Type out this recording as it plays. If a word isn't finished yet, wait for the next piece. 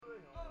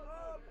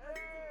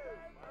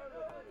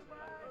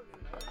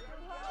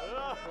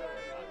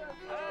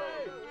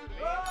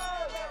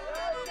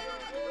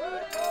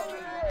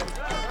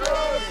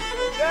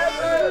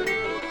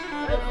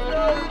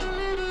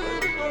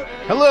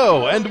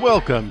Hello and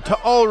welcome to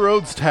All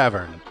Roads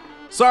Tavern.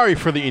 Sorry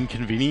for the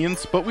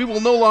inconvenience, but we will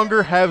no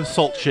longer have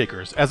salt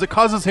shakers, as it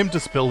causes him to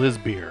spill his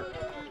beer.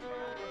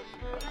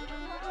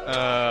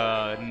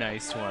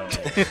 Nice one.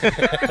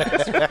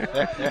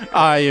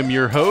 I am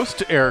your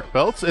host, Eric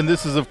Belts, and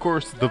this is, of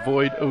course, the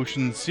Void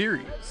Ocean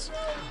series.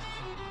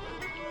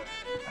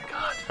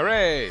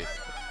 Hooray!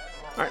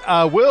 All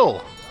right,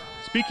 Will,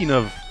 speaking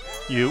of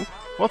you,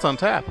 what's on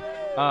tap?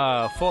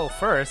 Well,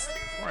 first,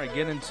 before I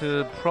get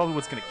into probably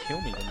what's gonna kill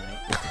me tonight,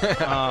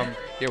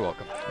 You're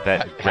welcome.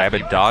 That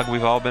rabid dog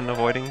we've all been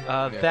avoiding?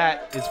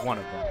 that is one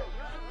of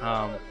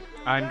them.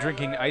 I'm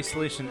drinking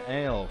Isolation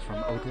Ale from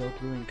Odell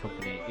Brewing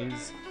Company. It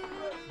is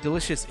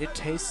delicious. It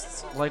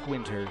tastes like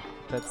winter.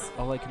 That's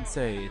all I can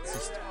say. It's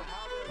just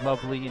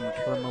lovely and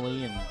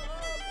caramely and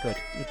good.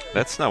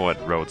 That's not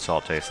what road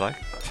salt tastes like.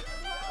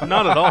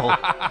 Not at all.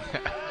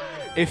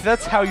 If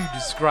that's how you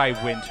describe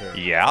winter,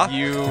 Yeah?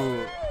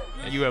 you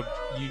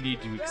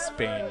need to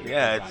expand. your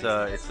Yeah,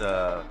 horizons.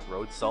 it's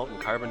road salt and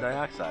carbon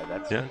dioxide.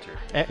 That's Yeah.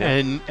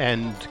 winter.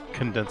 And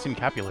condensing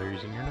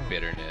capillaries in your nose.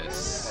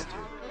 Bitterness.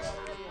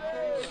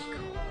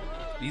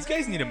 These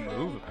guys need to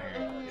move,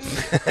 apparently.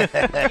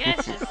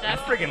 Yes, I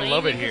freaking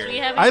love it here.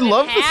 I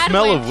love the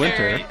smell of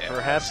winter.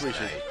 Perhaps we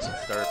should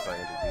start by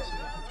introducing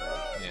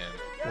everybody.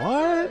 Yeah.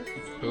 What?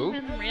 Who?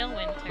 Even real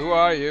winter. Who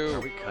are Are you?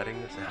 we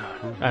cutting this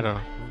out? I don't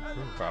know.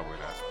 Probably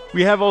not.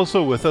 We have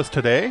also with us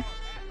today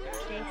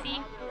Stacy?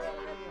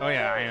 Oh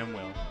yeah, I am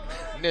Will.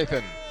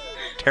 Nathan.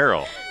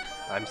 Terrell.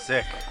 I'm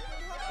sick.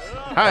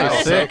 Hi,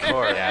 Oh, Sick.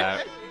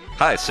 Yeah.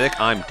 Hi, Sick.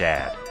 I'm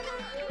Dad.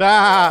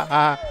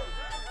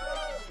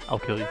 I'll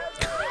kill you.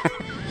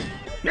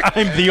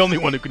 I'm the only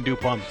one who can do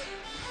puns.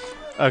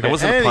 Okay. That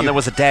wasn't a pun. That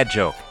was a dad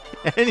joke.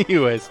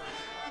 Anyways,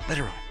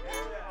 Literally.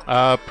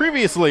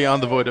 previously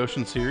on the Void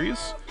Ocean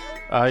series,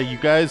 you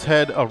guys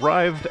had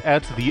arrived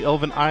at the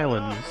Elven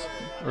Islands.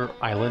 Or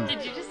island.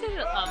 Did you just say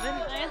the oven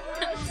island?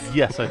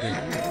 Yes, I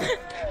did.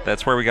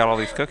 That's where we got all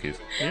these cookies.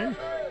 Yeah.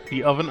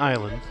 The Elven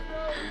Islands.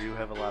 We do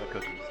have a lot of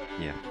cookies.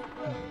 Yeah.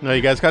 Now,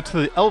 you guys got to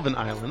the Elven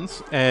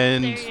Islands,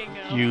 and There you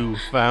go. you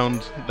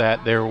found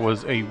that there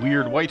was a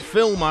weird white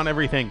film on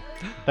everything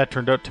that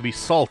turned out to be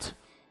salt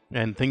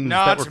and things that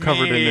Not were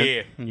covered in me.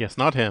 it. Yes,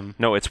 not him.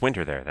 No, it's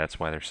winter there. That's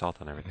why there's salt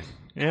on everything.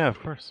 Yeah, of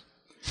course.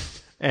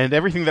 And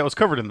everything that was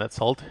covered in that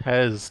salt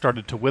has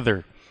started to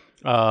wither.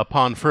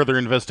 Upon further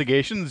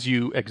investigations,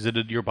 you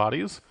exited your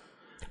bodies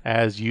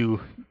as you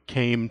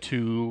came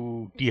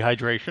to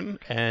dehydration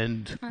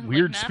and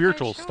weird not our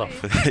spiritual choice.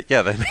 stuff.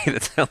 Yeah, that made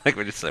it sound like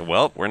we just said,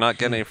 well, we're not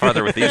getting any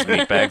farther with these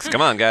meatbags. Come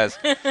on, guys.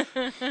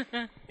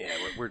 Yeah,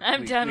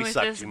 I'm done we with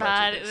suck this too much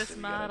at this so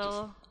we gotta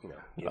model. Just,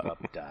 give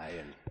up, die,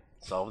 and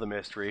solve the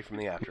mystery from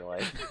the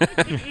afterlife.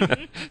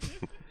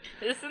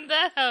 Isn't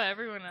that how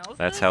everyone else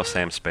That's does how it?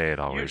 Sam Spade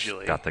always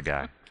Usually. got the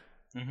guy.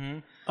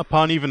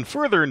 Upon even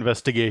further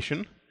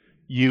investigation,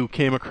 you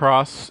came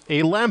across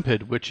a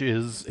lampid, which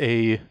is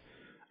a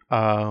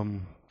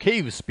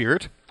cave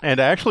spirit. And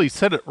I actually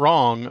said it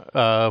wrong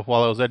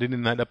while I was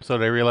editing that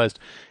episode. I realized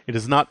it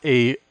is not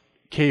a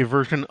cave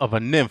version of a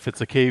nymph.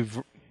 It's a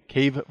cave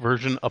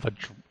version of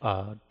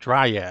a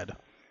dryad.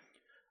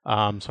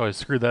 So I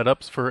screwed that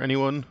up for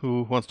anyone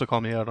who wants to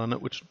call me out on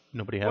it, which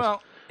nobody has.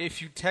 Well,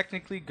 if you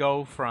technically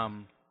go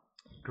from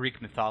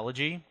Greek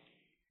mythology,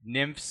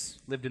 nymphs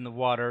lived in the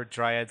water,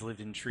 dryads lived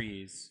in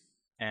trees,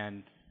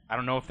 and I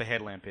don't know if they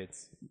had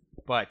lampids,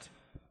 but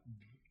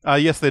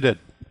Yes, they did.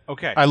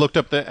 okay. I looked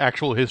up the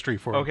actual history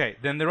for it. Okay,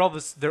 then they're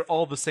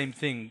all the same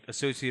thing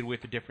associated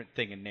with a different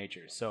thing in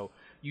nature. So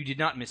you did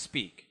not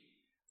misspeak.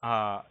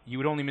 You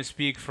would only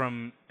misspeak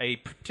from a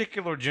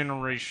particular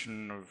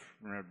generation of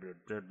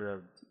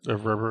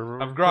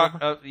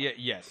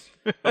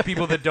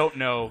people that don't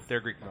know their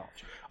Greek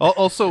mythology.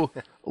 Also,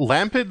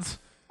 lampids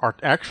are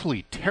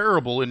actually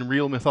terrible in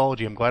real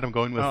mythology. I'm glad I'm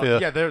going with the.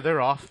 Yeah, they're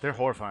off. They're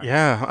horrifying.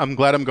 Yeah, I'm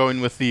glad I'm going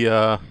with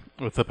the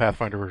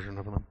Pathfinder version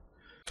of them.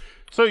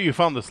 So you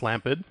found this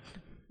lampid,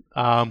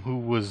 who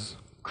was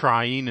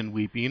crying and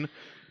weeping,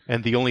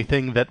 and the only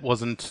thing that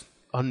wasn't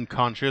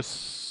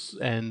unconscious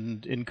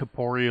and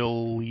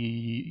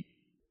incorporeally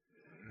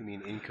You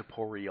mean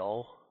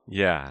incorporeal?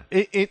 Yeah.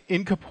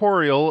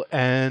 incorporeal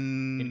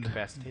and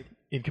Incapacitated.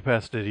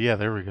 incapacitated. Yeah,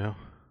 there we go.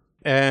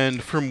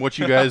 And from what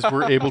you guys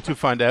were able to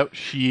find out,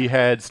 she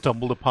had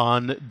stumbled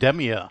upon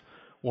Demia,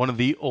 one of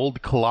the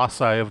old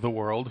colossi of the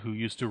world who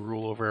used to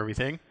rule over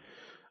everything.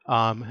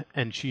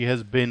 And she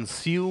has been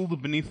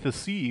sealed beneath the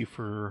sea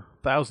for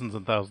thousands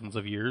and thousands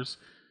of years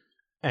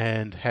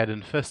and had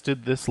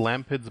infested this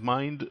lampid's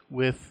mind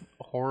with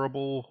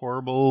horrible,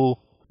 horrible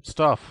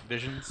stuff.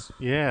 Visions.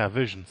 Yeah,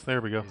 visions. There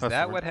we go. Is That's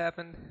that the what word.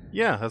 happened?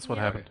 Yeah, that's what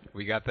happened.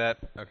 We got that?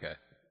 Okay.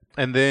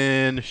 And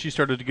then she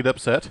started to get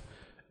upset,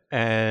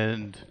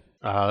 and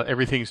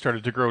everything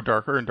started to grow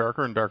darker and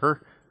darker and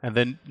darker. And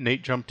then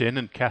Nate jumped in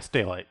and cast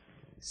daylight.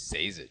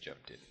 Seiza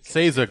jumped in.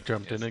 Sazak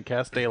jumped in and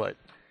cast daylight.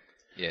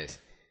 Yes.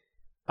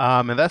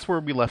 And that's where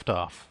we left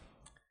off.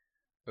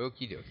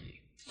 Okie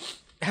dokie.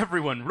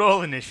 Everyone,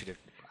 roll initiative.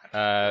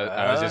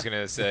 I was just going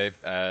to say,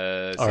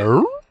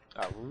 Arr?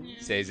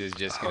 Seiza's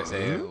just gonna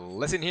say,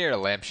 "Listen here,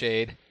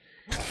 lampshade.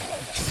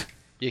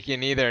 You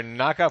can either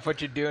knock off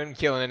what you're doing,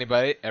 killing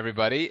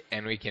everybody,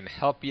 and we can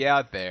help you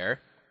out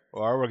there,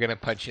 or we're gonna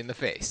punch you in the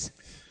face.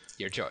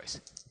 Your choice."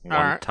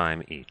 One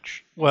time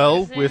each.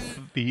 Well, Listen.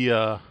 with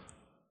the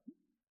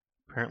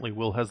apparently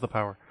Will has the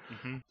power.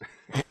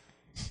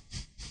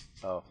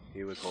 Oh,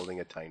 he was holding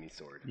a tiny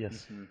sword.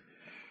 Yes.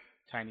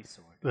 Tiny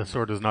sword. The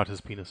sword is not his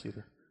penis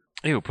either.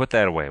 Ew, put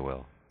that away,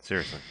 Will.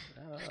 Seriously.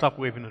 Stop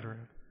waving it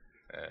around.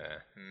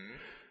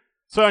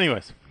 So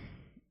anyways,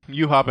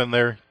 you hop in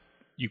there,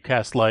 you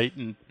cast light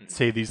and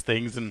say these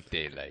things, and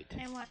Daylight.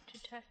 I want to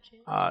touch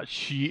it.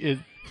 she is...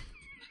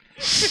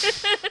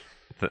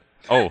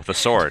 The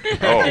sword.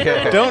 Oh.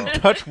 Don't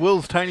touch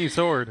Will's tiny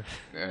sword.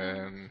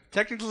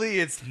 Technically,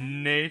 it's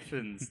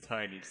Nathan's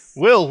tiny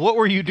sword. Will, what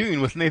were you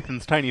doing with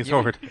Nathan's tiny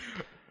sword?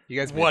 You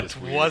guys made What this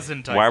weird.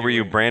 wasn't I Why were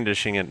you doing?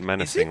 brandishing it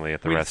menacingly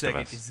at the Wait rest a of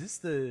second. us? Is this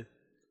the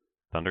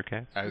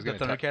Thundercats? I was the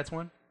gonna Thundercats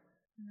one?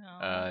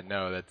 No.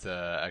 no, that's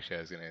actually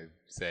I was gonna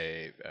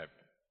say.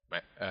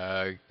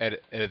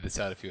 Edit this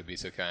out if you would be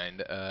so kind.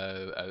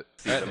 There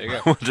you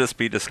go. We'll just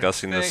be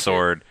discussing the Thank you.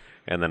 sword,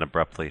 and then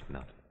abruptly,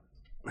 no.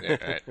 Yeah,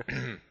 right.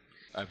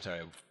 I'm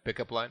sorry.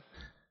 Pickup line.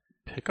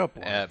 Pick up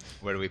one.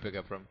 Where do we pick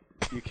up from?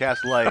 You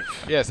cast light.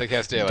 Yes, I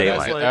cast daylight.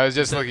 Daylight. I was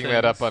just That looking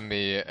that up thing's- on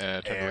the trying to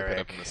look that up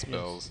Eric. in the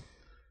spells.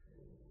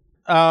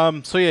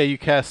 So yeah, you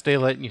cast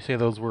daylight and you say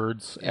those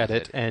words Yeah, at I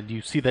it, did. and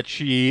you see that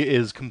she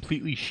is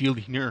completely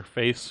shielding her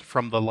face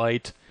from the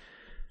light,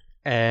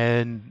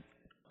 and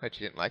But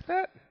you didn't like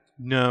that?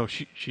 no,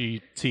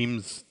 she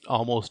seems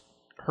almost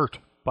hurt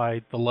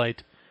by the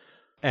light,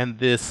 and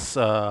this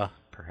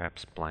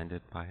Perhaps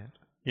blinded by it?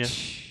 yeah,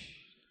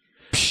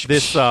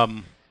 this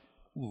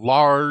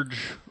large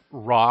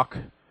rock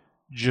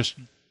just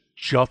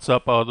juts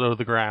up out of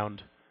the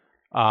ground,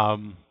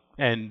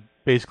 and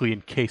basically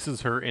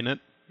encases her in it.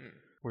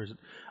 Where is it?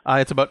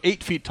 It's about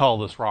 8 feet tall,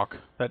 this rock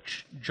that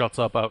juts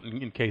up out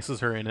and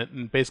encases her in it,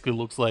 and basically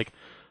looks like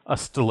a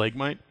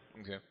stalagmite.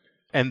 Okay.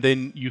 And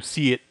then you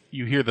see it,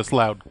 you hear this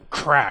loud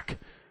crack,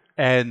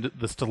 and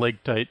the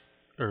stalactite,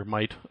 or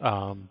mite,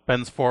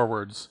 bends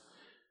forwards,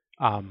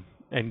 and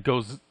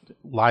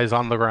lies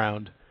on the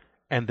ground,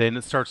 and then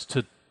it starts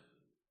to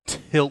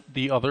tilt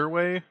the other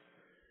way,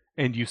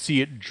 and you see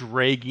it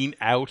dragging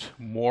out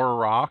more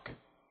rock,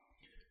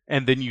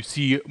 and then you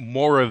see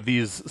more of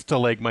these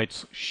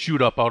stalagmites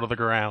shoot up out of the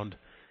ground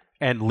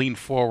and lean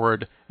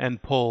forward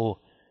and pull,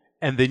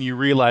 and then you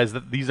realize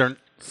that these aren't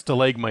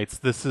stalagmites,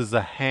 this is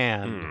a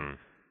hand,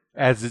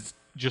 as it's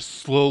just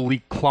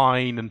slowly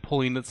clawing and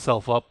pulling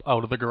itself up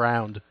out of the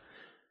ground,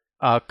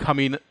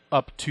 coming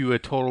up to a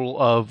total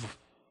of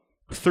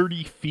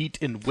 30 feet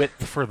in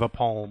width for the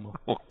palm,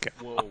 Oh,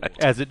 God.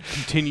 as it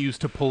continues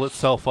to pull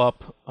itself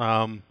up.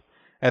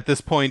 At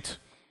this point,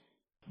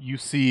 you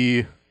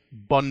see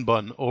Bun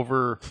Bun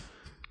over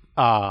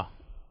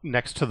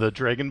next to the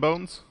dragon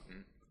bones,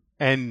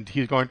 and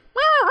he's going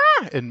 "Rah,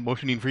 rah," and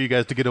motioning for you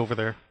guys to get over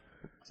there.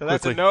 So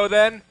that's Quickly. a no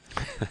then?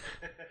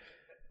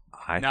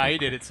 Nah, you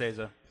think did it,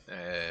 Seiza.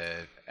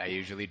 I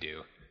usually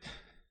do.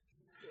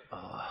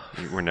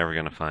 we're never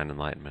going to find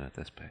enlightenment at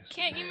this pace.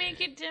 Can't you make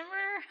it dimmer?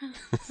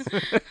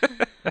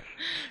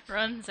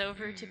 Runs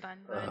over to Bun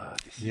Bun.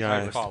 This is Yeah, the I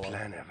worst follow.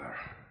 plan ever.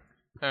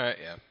 All right,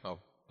 yeah, I'll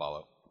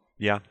follow.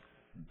 Yeah.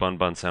 Bun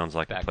Bun sounds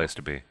like Back. a place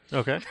to be.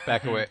 Okay.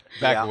 Back away,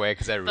 Yeah.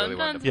 because I really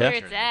want Bun's to where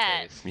punch it's her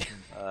in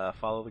the at. face.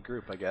 Follow the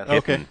group, I guess.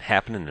 Okay.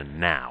 Happening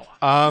now.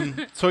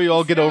 So you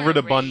all get So over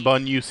to Bun enraged.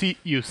 Bun.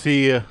 You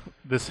see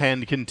this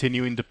hand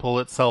continuing to pull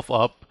itself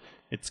up.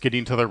 It's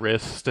getting to the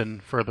wrist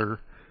and further,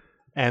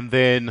 and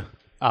then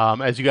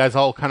as you guys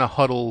all kind of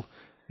huddle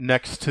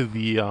next to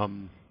the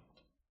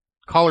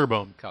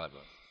collarbone,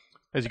 Collarbone.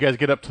 as you guys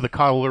get up to the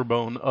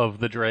collarbone of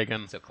the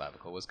dragon, So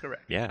clavicle was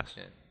correct. Yes.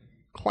 Yeah.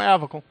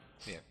 clavicle.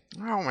 Yeah.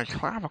 Oh, my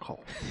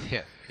clavicle.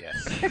 Yeah.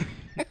 Yes.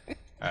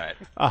 All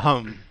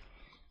right.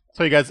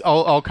 So you guys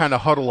all kind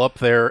of huddle up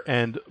there,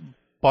 and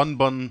Bun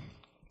Bun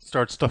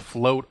starts to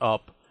float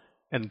up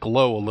and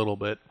glow a little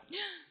bit.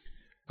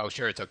 Oh,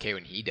 sure, it's okay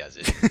when he does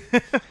it.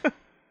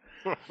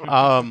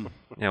 Um,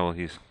 Yeah, well,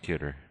 he's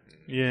cuter.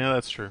 yeah,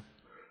 that's true.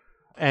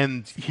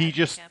 And he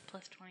just Got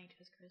plus 20 to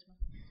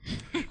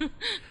his charisma.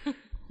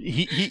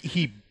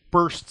 he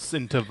bursts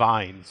into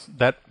vines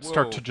that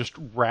start Whoa. to just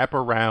wrap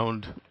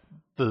around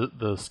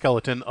the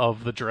skeleton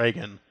of the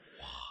dragon,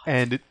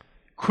 and it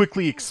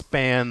quickly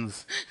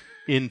expands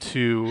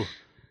into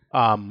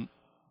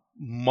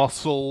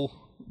muscle,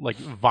 like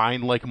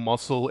vine-like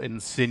muscle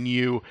and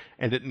sinew,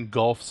 and it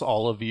engulfs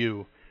all of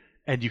you,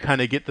 and you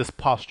kind of get this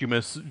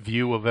posthumous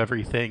view of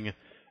everything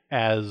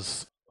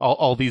as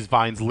all these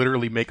vines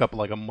literally make up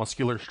like a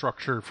muscular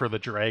structure for the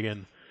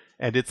dragon,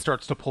 and it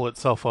starts to pull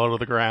itself out of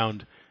the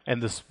ground,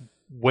 and this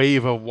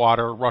wave of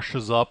water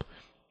rushes up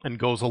and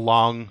goes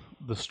along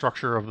the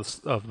structure of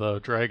the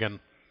dragon,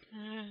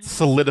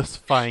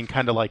 solidifying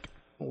kind of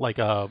like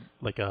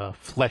a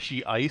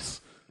fleshy ice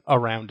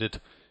around it,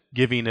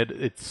 giving it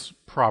its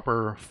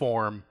proper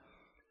form.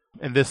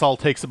 And this all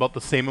takes about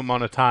the same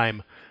amount of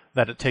time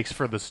that it takes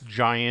for this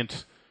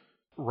giant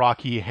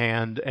rocky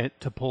hand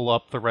to pull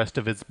up the rest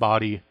of its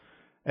body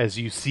as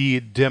you see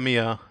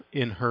Demia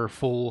in her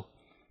full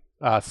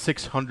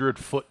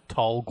 600-foot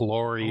tall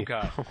glory.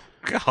 Oh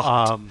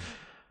God.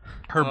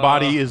 Her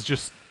body is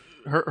just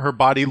her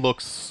body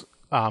looks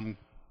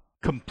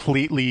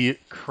completely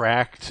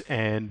cracked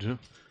and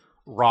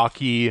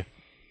rocky.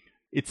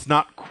 It's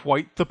not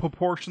quite the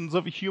proportions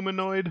of a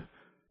humanoid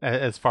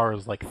as far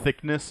as like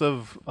thickness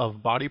of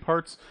body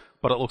parts,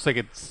 but it looks like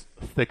it's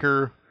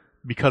thicker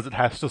because it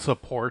has to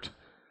support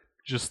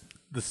just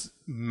this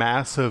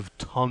massive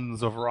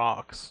tons of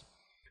rocks.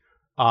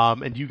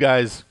 And you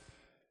guys,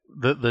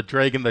 the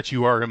dragon that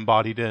you are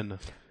embodied in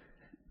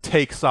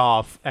takes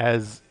off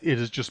as it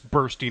is just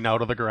bursting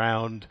out of the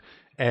ground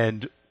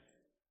and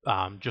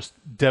just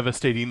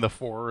devastating the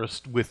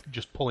forest with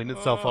just pulling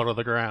itself out of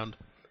the ground.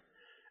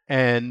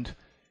 And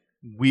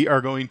we are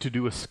going to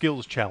do a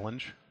skills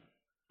challenge.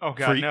 Oh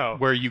God, no.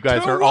 Where you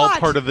guys To are all what?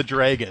 part of the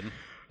dragon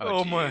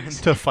Oh man.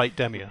 to fight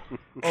Demia.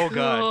 Oh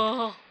God.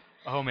 Cool.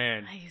 Oh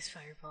man. I use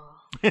fireball.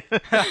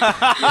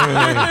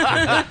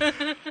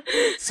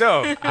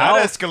 So that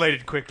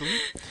escalated quickly.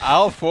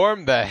 I'll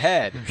form the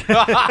head.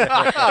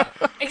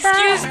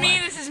 Excuse me,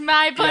 this is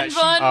my bun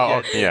bun.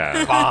 Oh,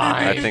 Yeah.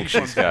 I think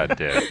she's got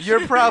dibs.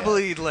 you're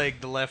probably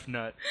like the left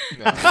nut.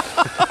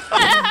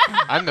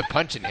 I'm the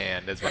punching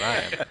hand, is what I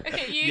am.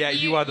 Okay, Yeah,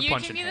 you are the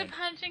punching You can be hand. the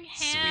punching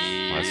Sweet.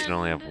 hand. I still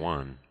only have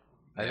one.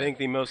 I think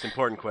the most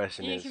important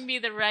question You is, can be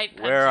the right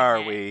punching where are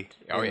hand. we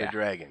Oh, in yeah. the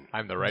dragon?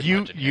 I'm the right You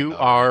punching hand. you though.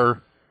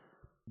 are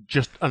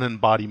just an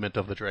embodiment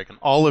of the dragon.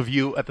 All of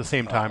you at the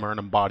same time are an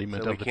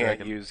embodiment So we of the can't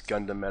dragon. use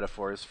Gundam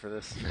metaphors for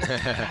this.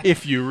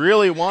 If you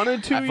really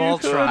wanted to, you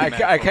Voltron.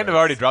 could. I kind of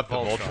already dropped the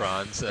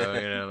Voltron. Voltron, so,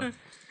 you know.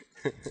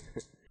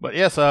 But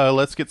yes,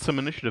 let's get some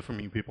initiative from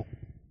you people.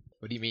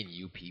 What do you mean,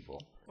 you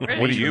people? We're,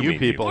 What do you mean,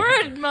 people?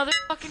 We're a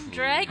motherfucking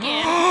dragon.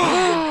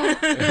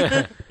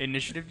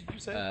 Initiative, did you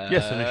say?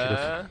 Yes,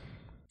 initiative.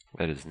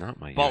 That is not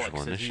my usual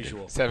Bollocks as initiative.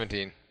 usual.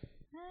 17.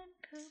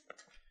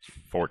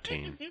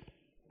 14.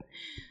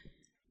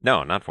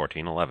 No, not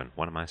 14. 11.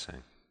 What am I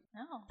saying?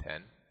 No.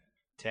 10.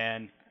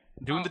 10.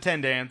 Doing the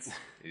 10 dance.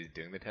 He's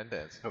doing the 10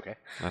 dance. Okay.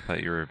 I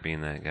thought you were being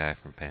that guy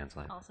from Pan's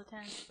Labyrinth. Also 10.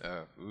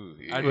 Oh, ooh.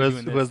 I- It was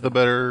doing this, was the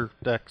better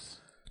dex.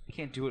 I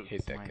can't do it. Hate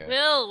with that mine. guy.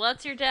 Will,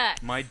 what's your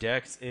dex? My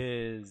dex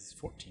is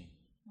 14.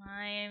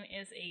 Mine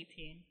is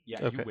 18. Yeah,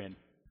 Okay. you win.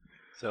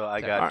 So I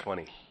got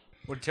 20.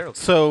 What did Terrell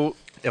say? So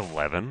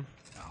 11.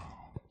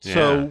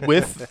 So Yeah.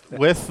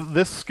 with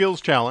this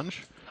skills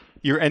challenge,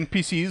 your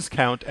NPCs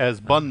count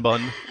as Bun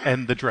Bun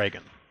and the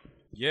dragon.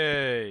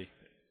 Yay.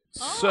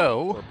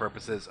 So For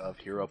purposes of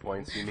hero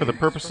points, you for the need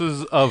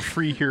purposes of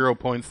free hero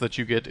points that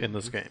you get in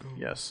this game,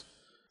 yes.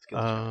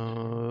 skills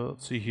challenge.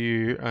 Let's see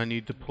here. I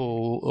need to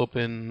pull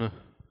open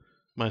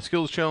my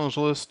skills challenge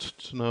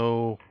list to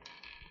know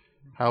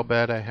how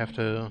bad I have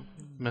to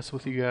mess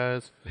with you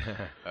guys.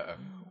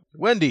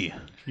 Wendy,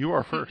 you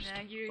are first.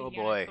 Dagger, Oh,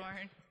 boy.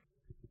 unicorn.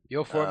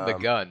 You'll form the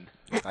gun.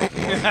 I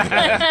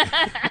can't.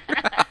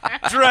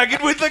 Dragon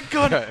with a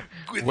gun.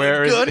 With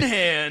Where a is gun it?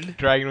 hand.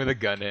 Dragon with a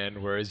gun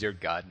hand. Where is your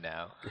god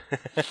now?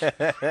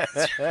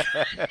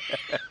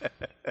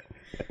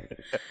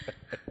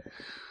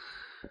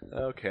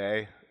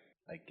 Okay.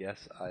 I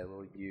guess I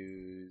will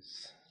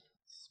use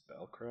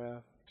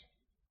spellcraft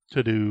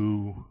To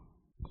do.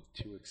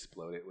 to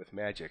explode it with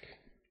magic.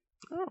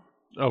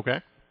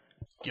 Okay.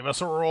 Give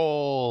us a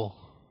roll.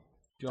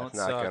 Don't That's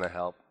not suck. gonna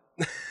help.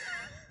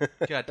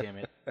 God damn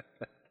it.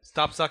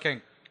 Stop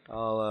sucking.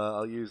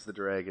 I'll use the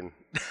dragon.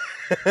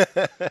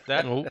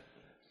 That. Oh,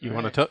 you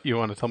want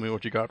to tell me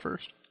what you got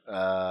first?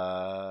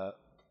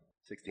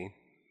 16.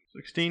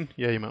 16?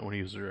 Yeah, you might want to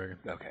use the dragon.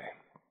 Okay.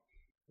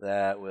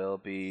 That will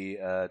be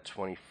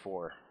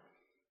 24.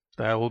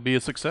 That will be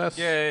a success.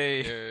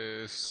 Yay.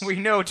 Yes. We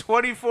know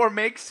 24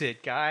 makes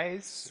it,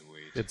 guys.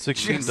 It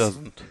 16 Yes.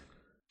 doesn't.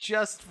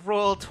 Just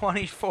roll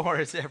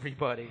 24s,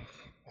 everybody.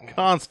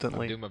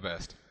 Constantly. Do my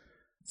best.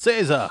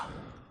 Caesar.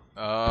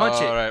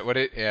 Punch it. All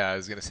right. I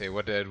was gonna say,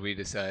 what did we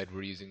decide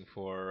we're using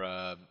for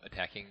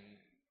attacking?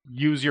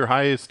 Use your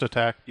highest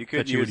attack. You could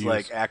that you would use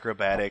like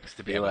acrobatics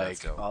to be Yeah, but like that's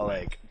still- all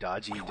like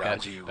dodgy.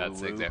 That's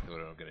woo-woo. exactly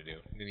what I'm gonna do.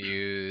 I'm gonna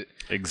use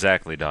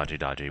Exactly, dodgy.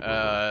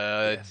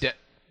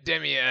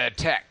 Demia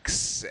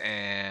attacks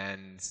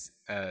and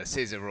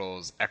Caesar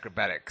rolls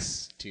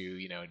acrobatics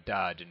to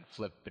dodge and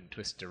flip and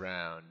twist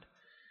around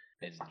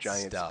and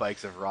Giant stuff.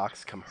 spikes of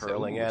rocks come So,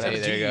 hurling at hey,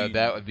 us. there you go.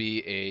 That would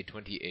be a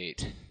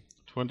 28.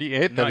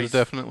 28. That is Nice.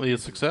 definitely a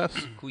success.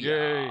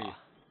 Yay!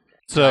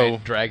 So,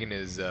 Dragon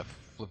is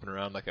flipping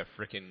around like a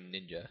freaking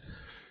ninja.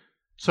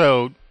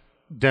 so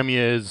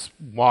Demia is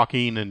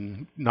walking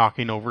and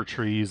knocking over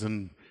trees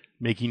and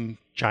making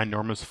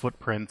ginormous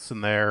footprints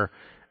in there,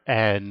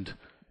 and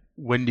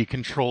Wendy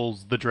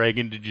controls the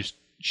dragon to just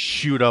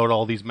shoot out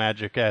all these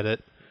magic at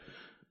it.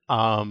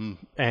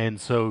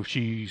 And so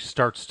she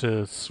starts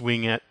to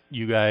swing at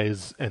you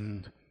guys,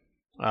 and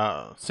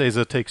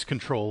Seiza takes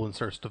control and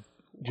starts to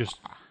just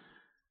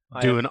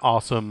do an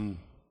awesome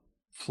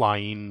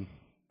flying.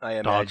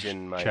 I dodge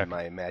imagine check.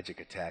 my magic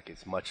attack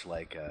is much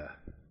like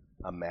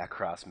a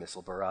Macross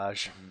missile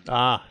barrage.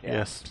 Ah, Yeah.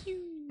 yes.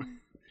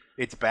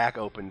 Its back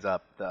opens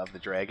up of the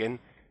dragon,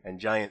 and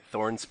giant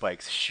thorn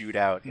spikes shoot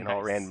out in all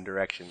Nice. random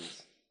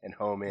directions and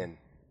home in.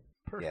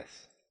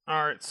 Yes.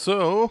 All right,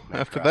 so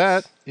after Macross.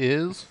 that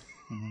is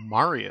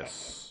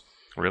Marius.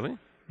 Really?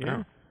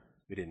 Yeah.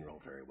 We didn't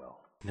roll very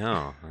well.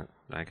 No,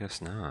 I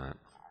guess not.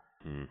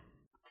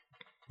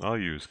 I'll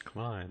use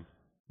climb.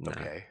 Nah.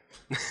 Okay.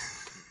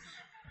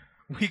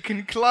 We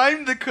can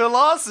climb the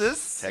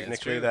Colossus.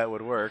 Technically, true. that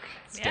would work.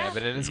 Stab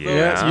it in his Yeah. glowing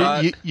Yeah,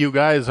 spot. you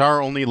guys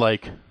are only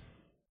like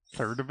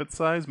third of its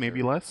size,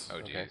 maybe less. Oh,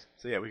 Okay. jeez.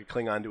 So yeah, we could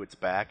cling onto its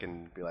back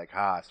and be like,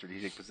 "Ha!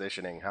 Strategic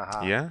positioning. Ha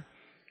ha." Yeah?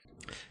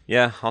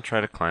 Yeah, I'll try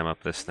to climb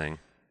up this thing.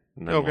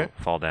 And then Okay.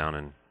 we'll fall down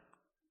and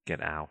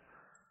get ow.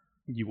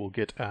 You will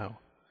get ow.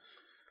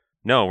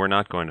 No, we're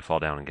not going to fall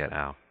down and get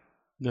ow.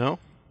 No?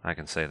 I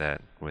can say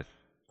that with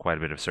quite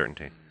a bit of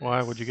certainty.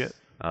 Why would you get?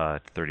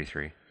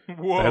 33.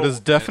 Whoa. That is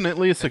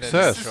definitely a then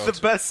success. This is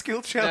the best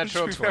skill challenge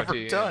Natural we've 20.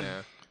 ever done.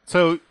 Yeah.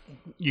 So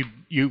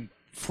you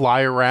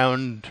fly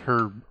around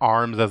her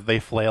arms as they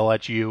flail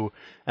at you,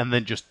 and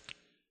then just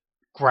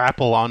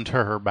grapple onto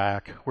her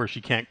back where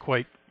she can't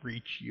quite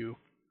reach you.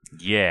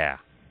 Yeah.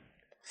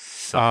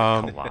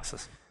 Suck it,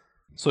 Colossus.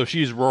 So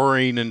she's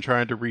roaring and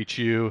trying to reach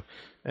you,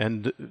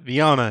 and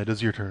Viana, it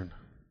is your turn.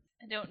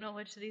 I don't know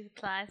which of these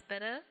applies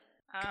better.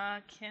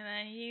 Can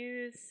I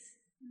use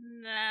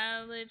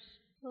knowledge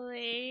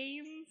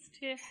planes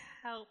to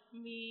help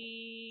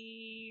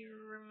me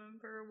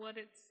remember what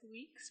its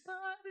weak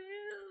spot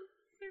is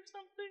or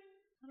something?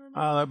 I don't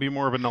know. That'd be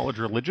more of a knowledge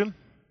religion,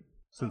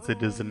 since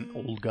it is an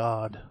old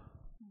god.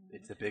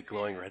 It's a big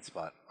glowing red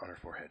spot on her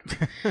forehead.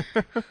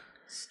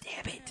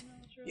 Stab it.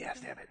 Yeah,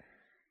 stab it.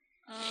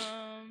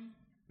 Um.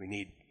 We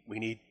need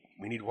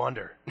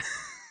Wander.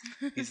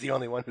 He's the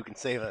only one who can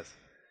save us.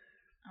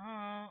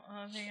 I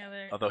don't think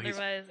Although he's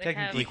otherwise I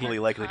technically have Equally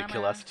likely to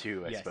kill Arcana. us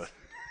too, I Yes. suppose.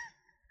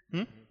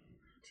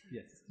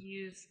 Yes.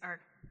 Use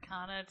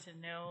Arcana to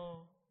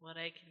know what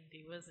I can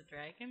do as a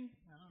dragon.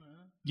 I don't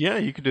know. Yeah,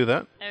 you could do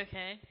that.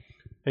 Okay.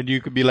 And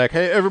you could be like,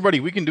 hey, everybody,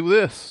 we can do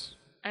this.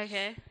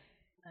 Okay.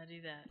 I'll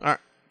do that. All right,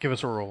 give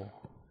us a roll.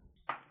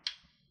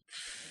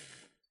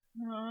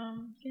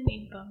 Can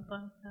you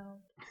bump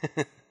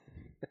help?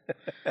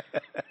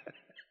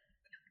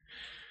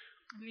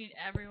 I need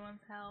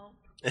everyone's help.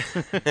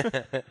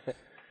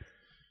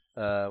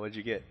 What'd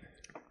you get?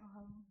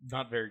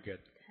 Not very good.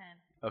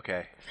 10.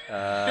 Okay.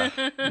 Yeah,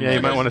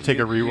 you might want to take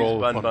a reroll.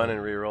 Use bun with bun one. and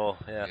reroll.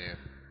 Yeah. Yeah.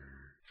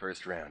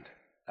 First round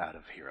out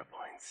of hero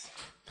points.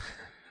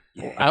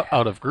 Yeah.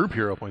 Out of group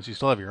hero points, you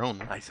still have your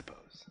own. I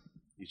suppose.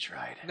 You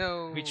tried.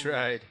 No. We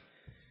tried.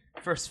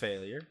 First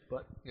failure,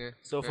 but Yeah.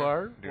 so yeah.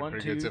 far, Doing 1,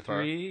 pretty 2, good so far.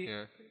 3,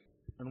 Yeah.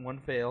 and 1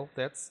 fail.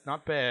 That's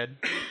not bad.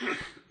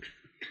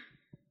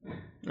 All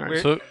Where-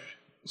 right,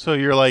 so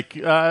you're like,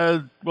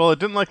 well, it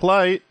didn't like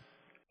light,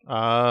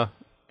 and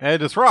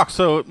it's rock,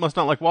 so it must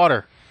not like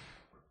water.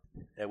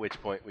 At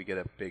which point we get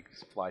a big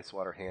fly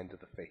swatter hand to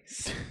the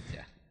face.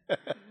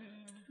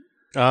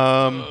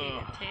 Tail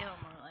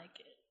more like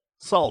it.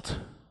 Salt.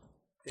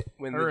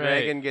 When the All right.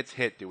 dragon gets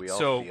hit, do we all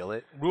So feel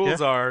it?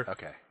 rules Yeah. are: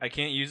 Okay. I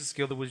can't use a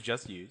skill that was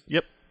just used.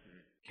 Yep.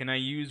 Can I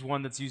use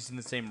one that's used in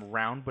the same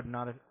round, but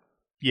not?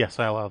 Yes,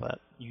 I allow that.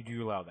 You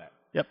do allow that.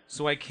 Yep.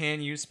 So I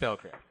can use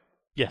spellcraft.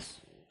 Yes.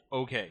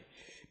 Okay.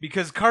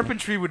 Because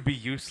carpentry would be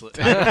useless.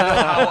 I don't know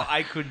how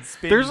I could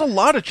spin. There's a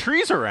lot of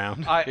trees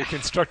around. You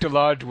construct a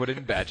large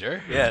wooden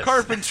badger. Yes.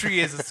 Carpentry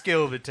is a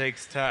skill that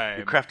takes time.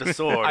 You craft a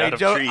sword I out of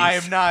don't. trees. I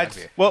am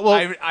not. Well,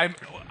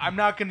 I'm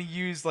not going to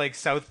use like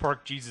South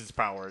Park Jesus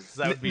powers.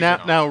 That would be now,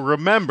 wrong. now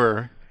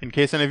remember, in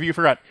case any of you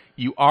forgot,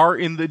 you are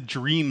in the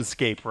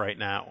dreamscape right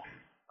now.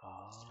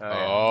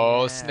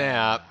 Oh,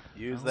 snap.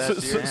 Use that So,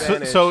 to so, your so,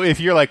 advantage. so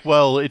if you're like,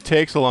 well, it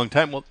takes a long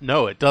time. Well,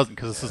 no, it doesn't,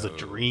 because this is a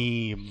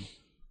dream.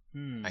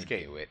 I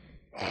knew it.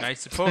 I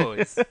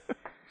suppose.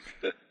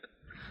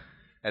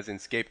 As in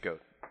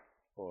scapegoat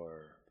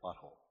or plot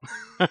hole.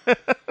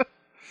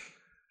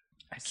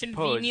 I suppose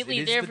Conveniently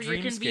it is there the for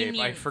your dreamscape. I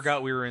convenience.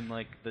 forgot we were in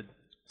like the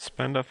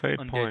Spend a fate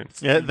undead. point.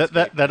 Yeah,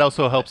 that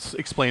also helps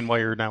explain why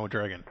you're now a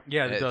dragon.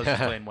 Yeah, that does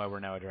explain why we're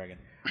now a dragon.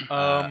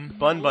 Bun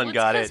Bun Well,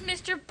 got it. it's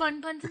 'cause Mr.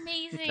 Bun Bun's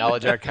amazing.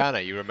 Knowledge Arcana.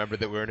 You remember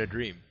that we're in a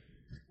dream.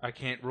 I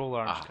can't roll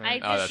orange. Ah, can I? I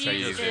oh, that's just how you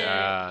used use it. it.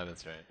 Ah,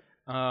 that's right.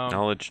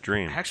 Knowledge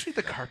dream. Actually,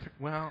 the carpet.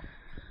 Well,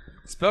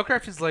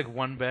 spellcraft is like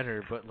one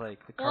better, but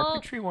like the Well,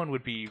 carpentry one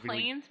would be really.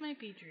 Planes might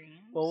be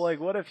dreams. Well, like,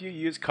 what if you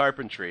use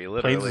carpentry,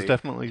 literally, Planes is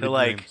definitely to the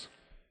like dreams.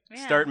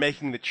 Yeah. start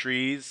making the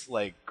trees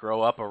like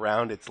grow up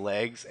around its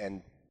legs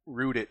and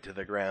root it to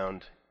the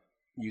ground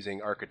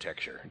using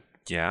architecture,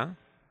 Yeah?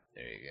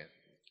 There you go.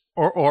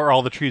 Or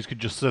all the trees could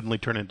just suddenly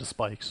turn into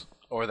spikes.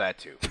 or that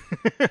too.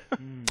 That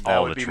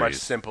All would the be much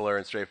trees. simpler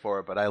and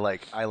straightforward. But I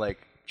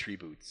like tree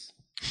boots.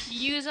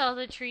 Use all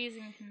the trees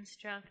and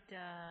construct.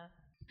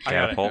 I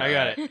got it. Catapult. I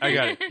got it. I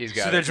got it. He's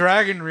So got the it.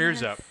 dragon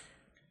rears up,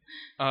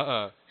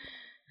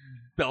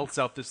 belts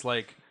out this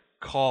like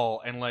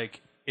call, and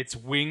like its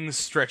wings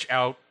stretch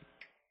out.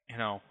 You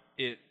know,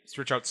 it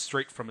stretch out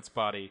straight from its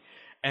body,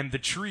 and the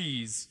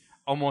trees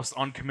almost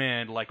on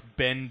command, like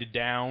bend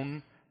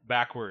down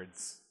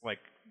backwards, like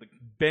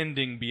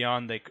bending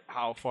beyond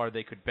how far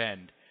they could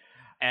bend.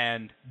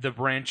 And the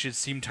branches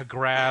seem to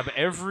grab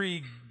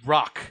every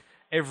rock,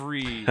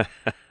 every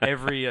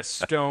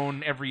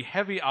stone, every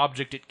heavy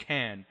object it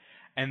can,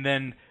 and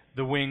then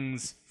the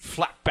wings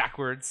flap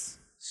backwards,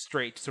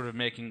 straight, sort of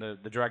making the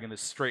dragon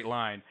this straight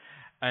line,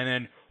 and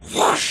then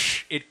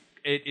whoosh!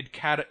 It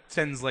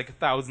sends like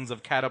thousands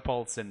of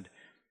catapults and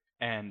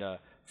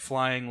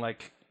flying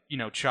like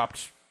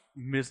chopped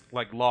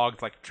like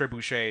logs, like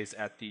trebuchets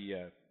at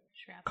the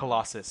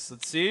Colossus.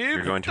 Let's see.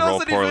 You're going to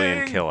roll poorly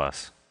and kill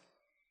us.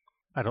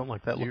 I don't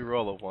like that look. You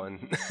roll a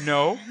 1.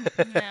 No,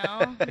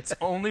 No. it's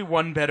only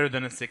one better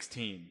than a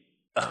 16.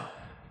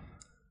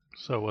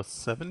 So a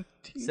 17?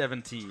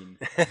 17.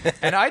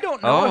 And I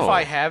don't know if Oh.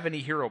 I have any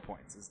hero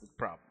points, is the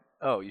problem.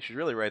 Oh, you should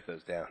really write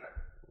those down.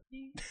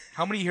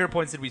 How many hero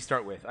points did we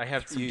start with? I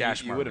have some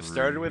dash You would have marks.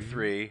 started with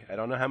 3. I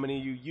don't know how many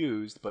you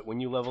used, but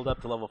when you leveled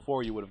up to level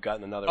 4, you would have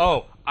gotten another one.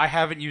 Oh, I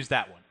haven't used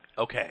that one.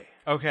 Okay.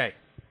 Okay.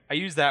 I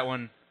used that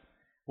one.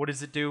 What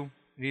does it do?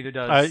 It either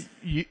does...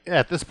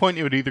 At this point,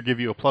 it would either give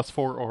you a +4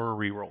 or a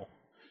reroll.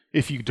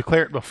 If you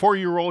declare it before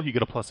you roll, you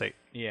get a +8.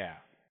 Yeah.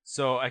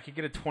 So I could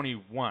get a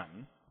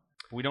 21.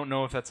 We don't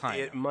know if that's high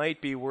It enough.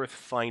 might be worth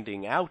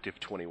finding out if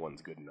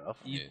 21's good enough.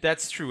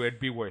 That's true. It'd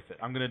be worth it.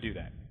 I'm going to do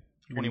that.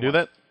 You can do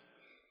that?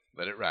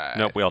 Let it ride.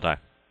 Nope, we all die.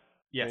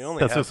 Yes. We only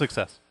That's a have-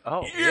 success.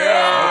 Oh.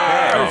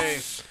 Yeah! Okay.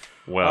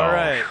 Well, All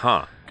right.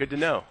 huh. Good to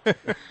know.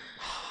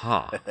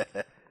 Huh.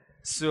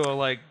 So,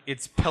 like,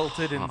 it's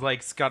pelted and, like,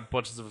 it's got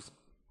bunches of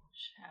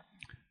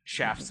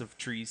shafts of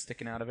trees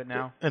sticking out of it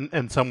now.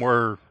 And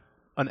somewhere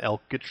an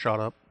elk gets shot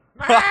up.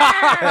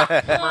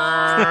 That's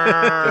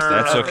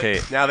okay.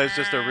 Now there's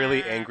just a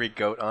really angry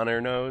goat on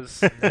her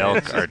nose.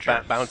 Elk are Just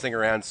jerks. bouncing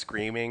around,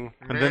 screaming.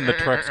 And then the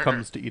Trex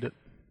comes to eat it.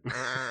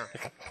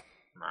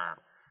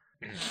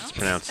 It's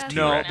pronounced That's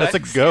No, what that's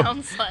it a goat.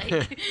 Sounds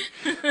like.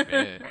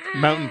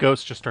 Mountain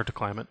goats just start to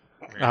climb it.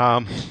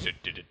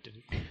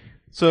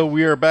 So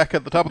we are back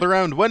at the top of the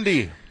round.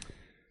 Wendy.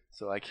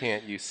 So I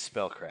can't use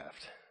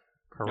spellcraft.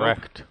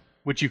 Correct.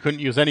 Which you couldn't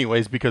use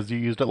anyways because you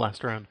used it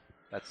last round.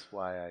 That's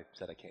why I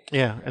said I can't.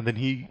 Yeah, and then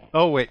he...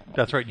 Oh, wait.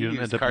 That's right. You You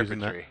didn't used end up using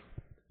that. carpentry.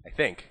 I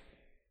think.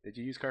 Did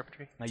you use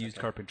carpentry? I used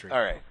carpentry.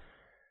 All right.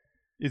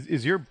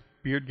 Is your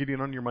beard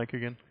getting on your mic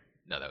again?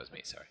 No, that was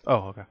me. Sorry.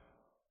 Oh, okay.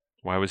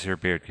 Why was your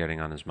beard getting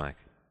on his mic?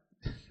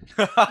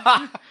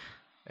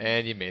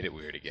 And you made it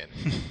weird again.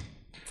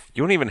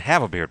 You don't even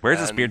have a beard. Where's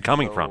this beard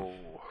coming from?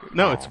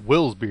 No, it's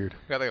Will's beard.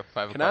 Got like a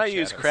 5 Can o'clock I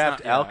use shadow.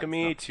 craft not- yeah,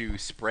 alchemy to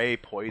spray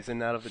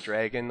poison out of the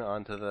dragon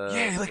onto the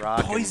Yeah, like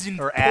rock poison-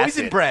 or poison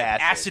acid, breath,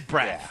 acid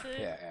breath.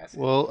 Yeah, acid.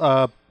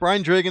 Well,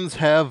 brine dragons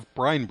have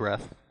brine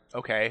breath.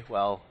 Okay,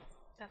 well,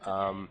 That's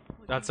okay.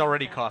 That's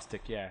already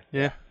caustic, yeah.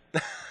 Yeah.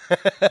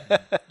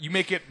 You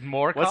make it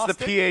more what's caustic?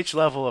 the pH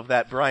level of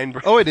that brine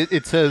breath? Oh,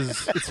 it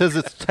says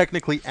it's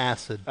technically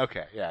acid.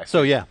 Okay, yeah.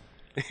 So yeah.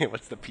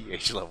 What's the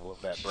pH level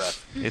of that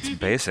breath? It's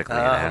basically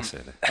an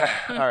acid.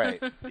 All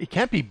right. It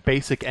can't be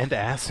basic and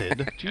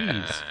acid.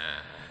 Jeez.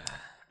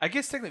 I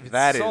guess technically if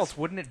That it's is salt,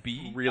 wouldn't it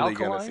be Really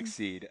alkaline? gonna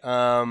succeed.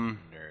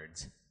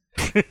 Nerds.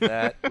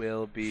 That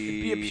will It'd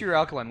be a be. pure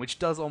alkaline, which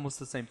does almost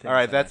the same thing. All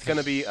right, as that's acid.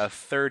 gonna be a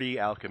 30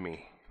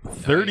 alchemy.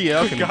 30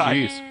 alchemy. God.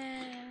 Jeez.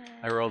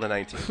 I rolled a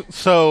 19.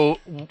 So,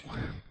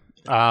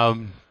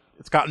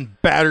 it's gotten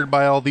battered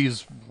by all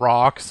these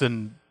rocks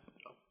and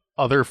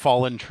other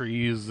fallen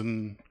trees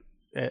and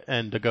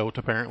a goat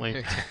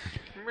apparently.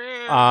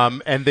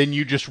 And then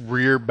you just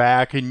rear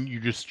back and you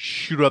just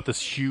shoot out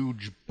this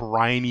huge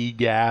briny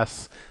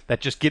gas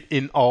that just get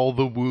in all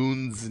the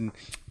wounds and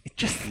it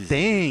just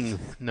stings.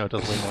 No, it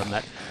does way more than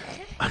that.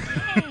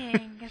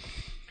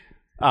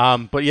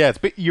 Dang. But yeah,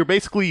 you're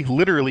basically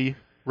literally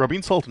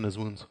rubbing salt in his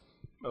wounds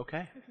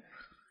Okay.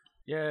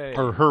 Yay.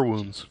 or her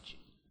wounds.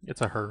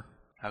 It's a her.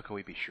 How can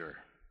we be sure?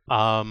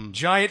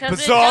 Giant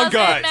 'Cause it bazongas!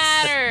 doesn't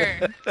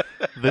matter.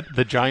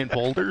 The giant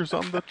boulders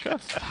on the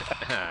chest.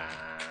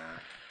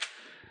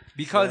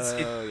 Because So,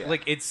 yeah.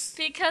 it's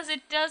Because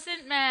it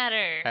doesn't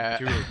matter.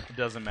 true. It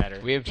doesn't matter.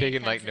 We have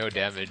taken like Because no it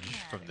doesn't damage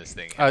matter. from this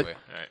thing, have Uh, we?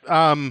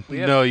 All right.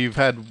 have- No, you've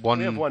had one.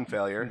 We have one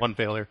failure. One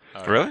failure.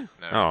 All Really?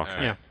 No, Oh, all okay.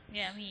 right. Yeah.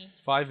 Yeah, me.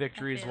 5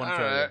 victories, 1 All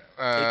failure.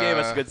 right, It gave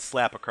us a good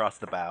slap across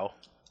the bow.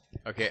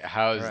 Okay,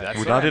 how's that?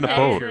 We're sound? not in a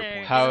boat.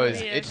 How It'll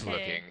is be it okay.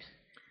 looking?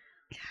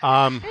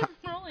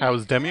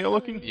 How's Demio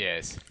looking?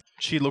 Yes.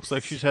 She looks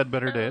like she's had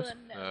better days.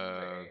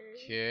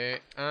 Okay.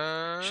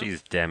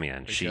 She's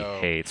Demian. we She shall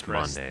hates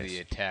press the Mondays.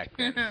 attack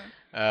then.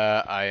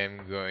 I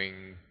am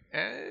going.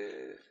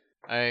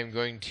 I am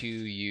going to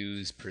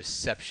use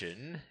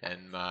perception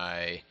and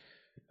my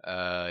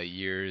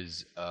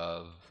years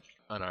of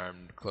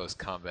unarmed close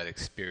combat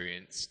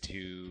experience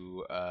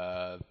to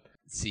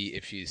see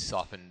if she's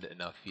softened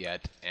enough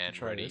yet and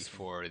Try ready this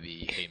for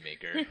the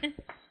haymaker,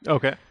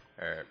 Okay.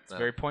 or It's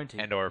very pointy.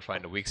 and or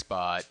find a weak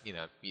spot. You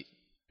know,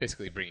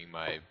 basically bringing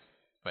my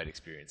fight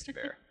experience to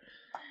bear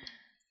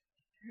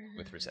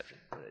with perception.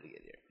 What did I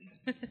get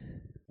here?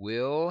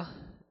 Will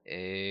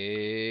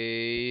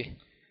a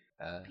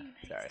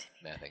Sorry,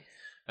 nothing.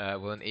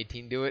 Will an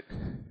 18 do it?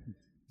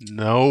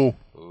 No.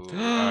 Ooh, all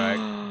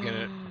right,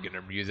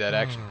 gonna use that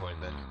action point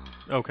then.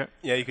 Okay.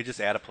 Yeah, you could just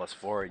add a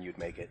 +4 and you'd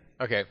make it.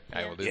 Okay,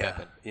 I will do that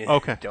then. Yeah.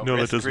 Okay. Don't No,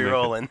 that risk doesn't make it.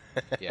 re-rolling.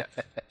 Yeah.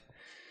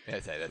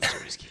 That's too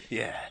risky.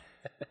 Yeah.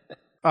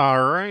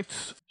 All right.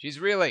 She's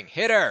reeling.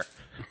 Hit her.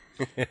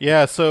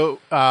 Yeah, so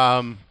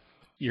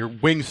your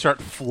wings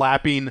start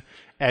flapping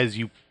as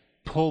you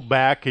pull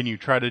back and you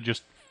try to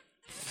just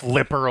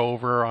flip her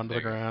over onto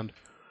the ground.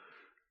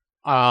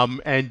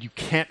 And you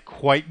can't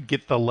quite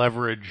get the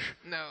leverage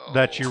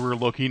that you were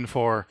looking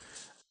for,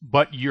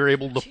 but you're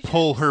able to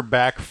pull her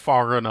back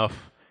far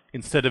enough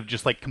instead of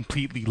just like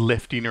completely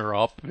lifting her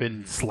up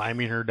and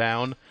slamming her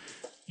down.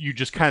 You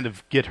just kind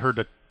of get her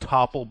to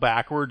topple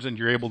backwards, and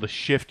you're able to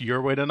shift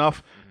your weight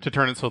enough to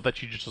turn it so that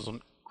she just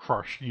doesn't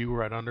crush you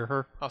right under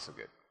her. Also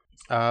good.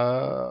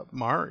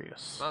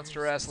 Marius.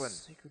 Monster wrestling.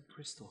 Sacred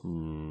crystal.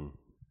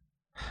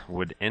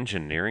 Would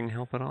engineering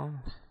help at all?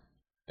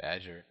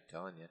 Badger,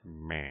 telling you.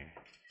 Meh.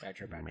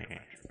 Badger.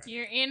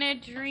 You're in a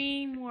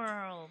dream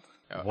world.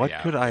 Oh, What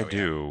yeah, could I oh, yeah.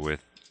 do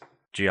with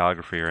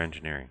geography or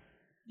engineering?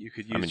 You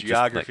could I use mean, just,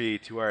 geography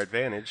to our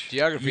advantage.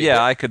 Geography.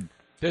 Yeah, I could.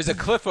 There's a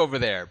cliff over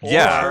there.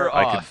 Yeah, Or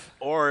I could- off.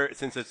 Or,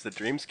 since it's the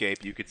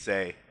dreamscape, you could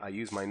say, I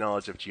use my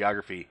knowledge of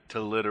geography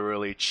to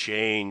literally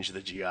change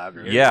the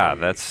geography. Yeah,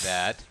 that's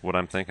that. what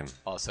I'm thinking.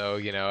 Also,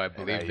 I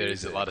believe I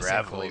there's use a a lot of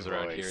gravelly sinkholes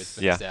around here. voice. It's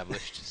been Yeah.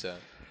 established. So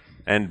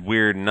And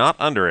we're not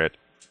under it.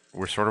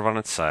 We're sort of on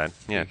its side.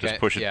 Yeah, We just ki-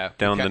 push it yeah,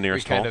 down we the ki-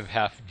 nearest we kind hole. of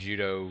half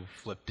judo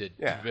flipped it.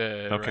 Yeah.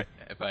 Okay. Right,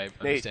 if I Nate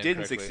understand didn't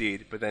correctly.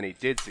 succeed, but then he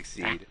did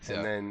succeed. So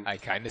and then I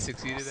kind of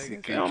succeeded, I he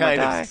guess. kind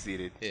of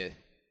succeeded. Yeah.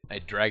 I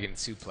dragon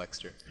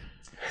suplexed her.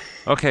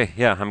 Okay,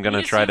 yeah, I'm gonna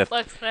You try to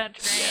suplex that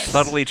dragon.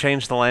 subtly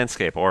change the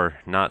landscape, or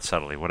not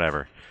subtly,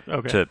 whatever,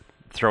 Okay. to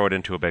throw it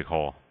into a big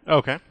hole.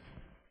 Okay.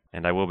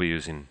 And I will be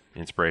using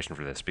inspiration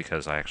for this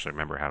because I actually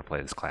remember how to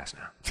play this class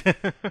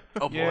now.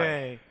 Oh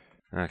boy,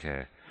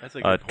 Okay. that's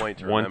a good point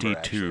to remember actually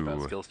 22.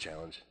 about skills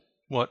challenge.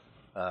 What?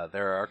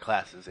 There are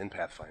classes in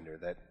Pathfinder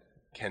that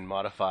can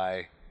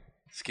modify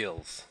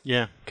skills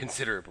Yeah.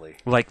 considerably,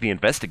 Like the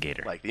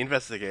investigator. like the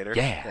investigator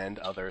Yeah. and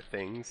other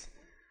things.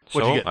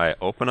 What'd So you get? I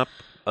open up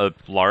a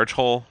large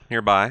hole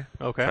nearby.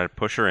 Okay. Try to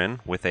push her in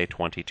with a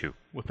 22.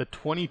 With a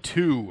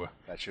 22,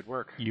 That should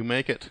work. you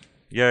make it.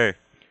 Yay.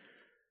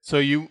 So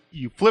you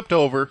flipped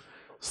over,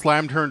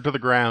 slammed her into the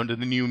ground,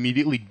 and then you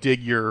immediately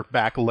dig your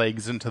back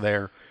legs into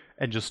there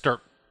and just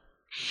start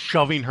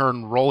shoving her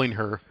and rolling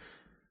her.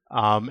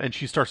 And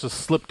she starts to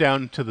slip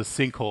down to the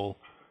sinkhole.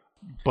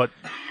 But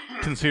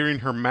considering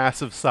her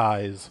massive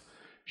size,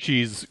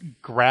 she's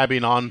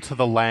grabbing onto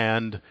the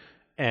land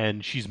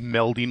and she's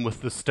melding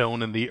with the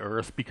stone and the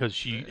earth because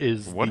she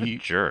is What the a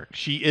jerk.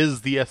 she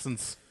is the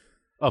essence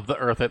of the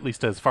earth, at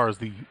least as far as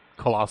the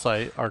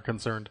colossi are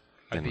concerned.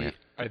 Then we have-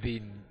 Are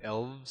the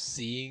elves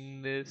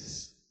seeing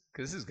this?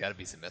 Because this has got to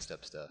be some messed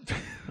up stuff.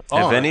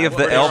 Have any of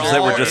the they're elves that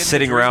all were in just the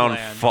sitting around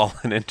dreamland.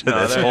 falling into No,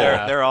 this they're,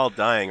 hole? they're all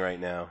dying right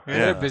now.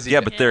 They're busy.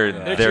 Yeah, but they're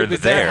Yeah. they're too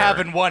busy. there. They're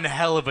having one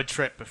hell of a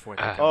trip before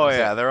they come. Oh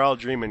yeah, they're all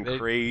dreaming They-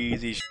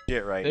 crazy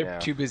shit right They're now.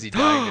 too busy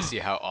dying to see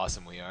how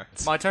awesome we are.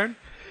 My turn?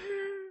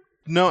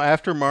 No,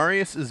 after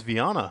Marius is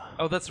Viana.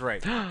 Oh, that's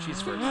right.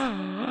 She's first.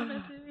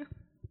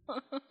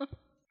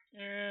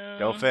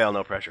 Don't fail,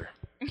 no pressure.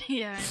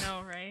 Yeah, I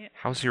know, right?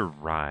 How's your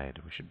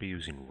ride? We should be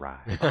using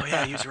ride. Oh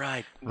yeah, use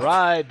ride.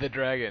 Ride the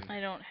dragon. I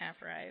don't have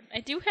ride. I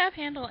do have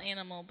handle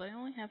animal, but I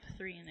only have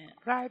 3 in it.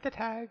 Ride the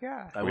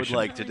tiger. I We would should-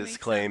 like to That makes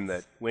disclaim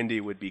sense. that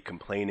Wendy would be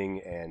complaining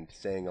and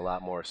saying a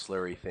lot more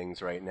slurry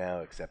things right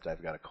now, except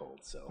I've got a cold.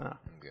 So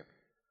Okay.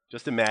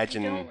 just I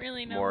imagine don't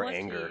really know more what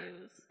anger to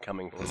use.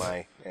 coming from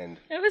my end.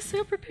 I was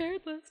so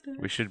prepared last time.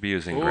 We should be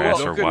using Ooh, grass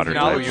look or at water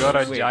now types. you're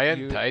a Wait,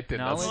 giant you- titan.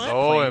 That's knowledge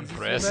so planes is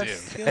the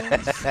best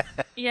impressive.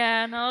 skill?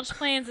 Yeah, knowledge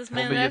planes is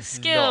my Only last it's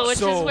skill, not. which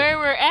So- is where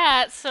we're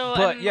at. So,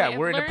 But I'm, yeah, I've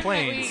we're in a learned that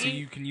plane, we- so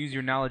you can use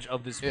your knowledge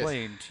of this Yes.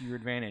 plane to your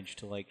advantage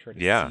to like try to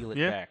Yeah. seal it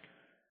Yeah. back.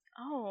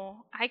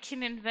 Oh, I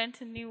can invent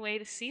a new way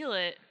to seal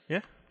it.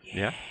 Yeah.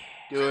 Yeah.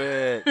 Do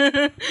it.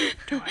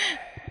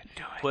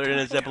 Put it in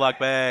a Ziploc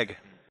bag.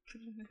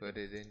 Put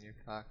it in your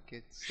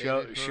pocket.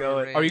 Show- save show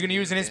for it. a Are you going to rainy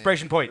use an day.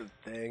 inspiration point?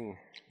 Thing.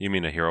 You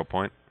mean a hero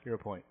point? Hero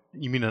point.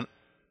 You mean a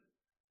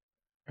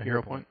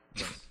hero point?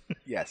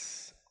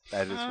 Yes,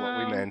 that is what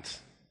we meant.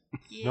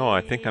 No,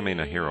 I think I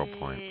mean a hero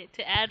point.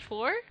 To add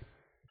 4?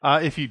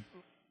 If you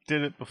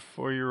did it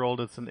before you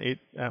rolled, it's an 8.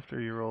 After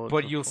you roll, it's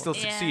But a you'll 4. still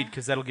succeed Yeah.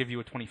 because that'll give you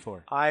a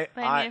 24. I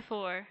Buy me a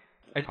 4.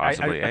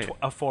 Possibly eight.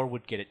 A 4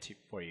 would get it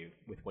for you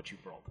with what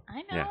you've rolled.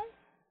 I know. Yeah.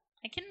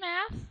 I can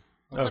math.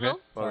 A Okay.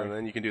 little. well,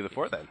 then you can do the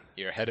 4 then.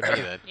 You're ahead of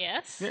me then.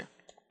 Yes. Yeah.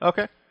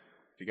 Okay. If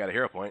you got a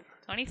hero point.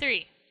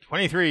 23.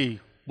 23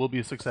 will be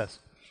a success.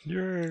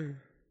 Yay.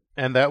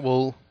 And that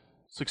will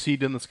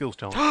succeed in the skills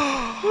challenge.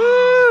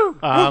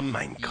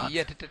 Mein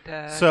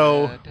Gott.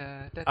 So,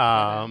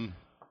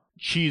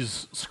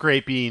 she's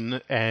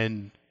scraping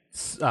and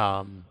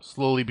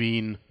slowly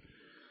being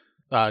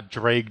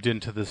dragged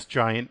into this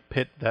giant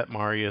pit that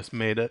Marius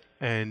made it,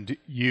 and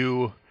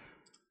you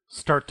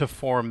start to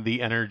form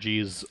the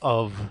energies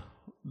of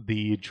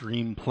the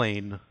dream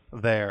plane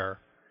there.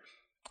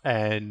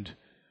 And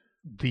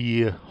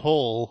the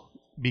whole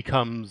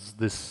becomes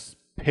this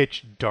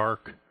pitch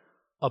dark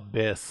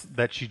abyss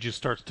that she just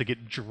starts to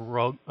get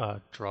dragged,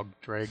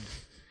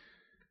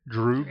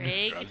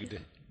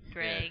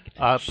 Dragged.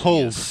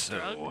 pulled. So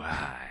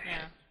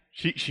yeah.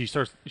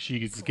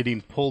 She's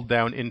getting pulled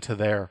down into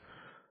there.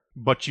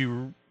 But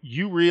you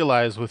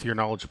realize with your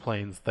knowledge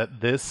planes that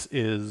this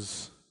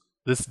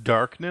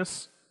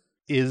darkness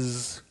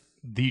is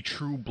the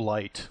true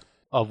blight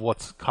of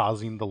what's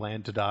causing the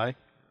land to die.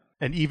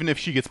 And even if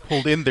she gets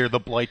pulled in there, the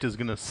blight is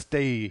going to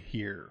stay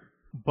here.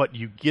 But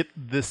you get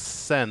this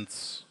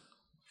sense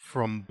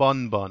from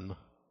Bun Bun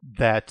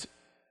that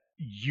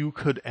you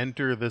could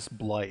enter this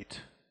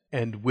blight,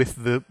 and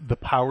with the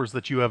powers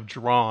that you have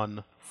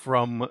drawn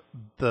from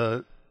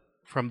the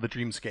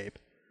dreamscape,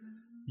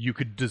 you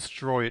could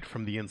destroy it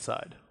from the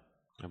inside.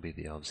 I'll be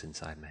the elves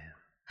inside man.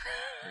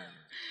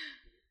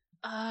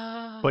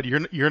 But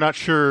you're not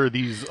sure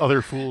these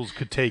other fools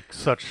could take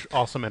such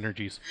awesome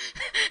energies.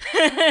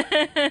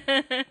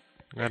 I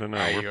don't know.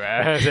 Are you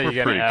we're going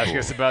pretty to ask cool.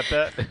 us about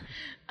that? Do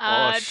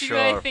I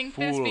sure, think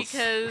fools. this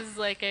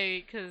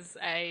because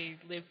I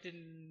lived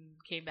and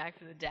came back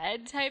from the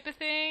dead type of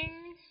thing?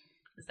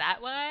 Is that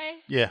why?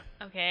 Yeah.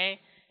 Okay.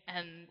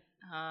 And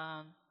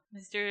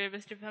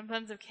Mr. Bun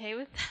Bun's okay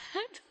with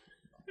that?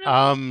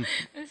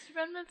 Mr.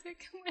 Bun Bun's okay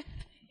with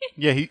it?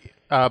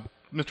 Yeah.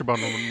 Mr. Bun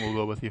Bun will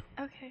go with you.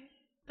 Okay.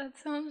 That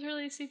sounds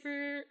really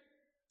super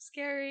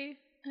scary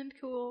and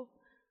cool.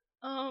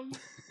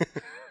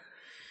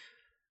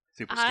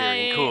 Super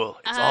scary and cool.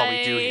 It's all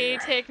we do here.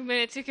 I take a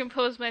minute to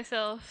compose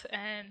myself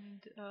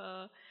and,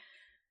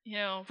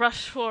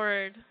 rush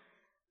forward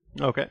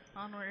Okay.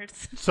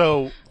 onwards.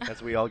 So,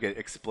 As we all get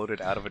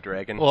exploded out of a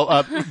dragon.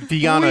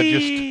 Viana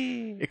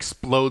just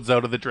explodes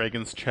out of the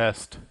dragon's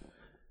chest,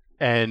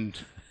 and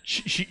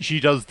she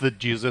does the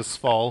Jesus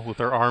fall with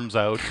her arms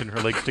out and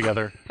her legs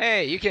together.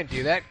 Hey, you can't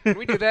do that. Can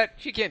we do that?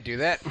 She can't do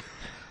that.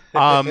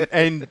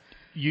 And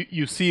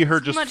you see her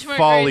just Much more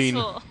falling.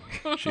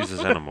 graceful. She's a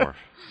xenomorph.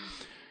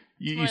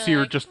 You More see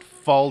her like- just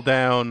fall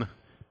down,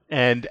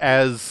 and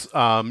as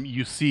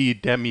you see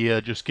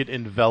Demia just get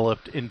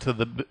enveloped into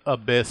the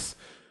abyss,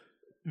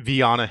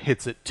 Viana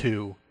hits it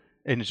too,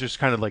 and it's just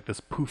kind of like this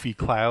poofy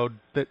cloud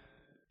that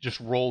just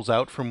rolls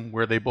out from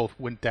where they both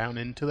went down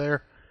into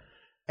there,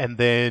 and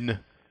then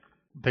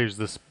there's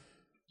this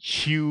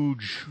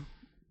huge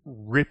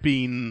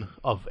ripping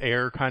of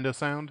air kind of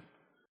sound.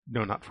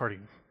 No, not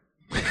farting.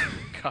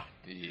 God.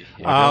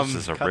 What else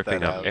is a cut ripping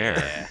that of out.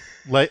 air?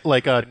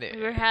 Like a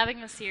We were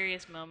having a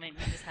serious moment.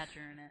 You just had to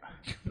ruin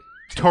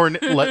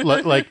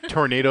it. like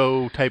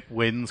tornado type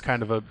winds,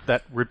 kind of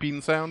that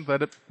ripping sound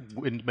that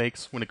wind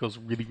makes when it goes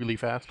really, really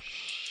fast.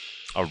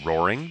 A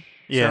roaring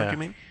Yeah. sound, you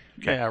mean?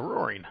 Okay. Yeah,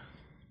 roaring.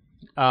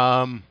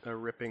 A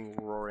ripping,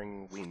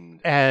 roaring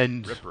wind.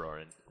 And Rip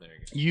roaring. There you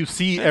go. you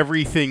see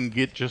everything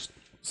get just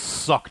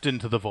sucked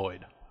into the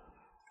void.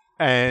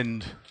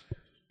 And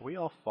Are we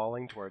all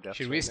falling to our deaths?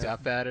 Should right we now?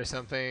 stop that or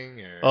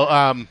something?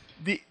 Or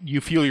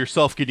you feel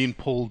yourself getting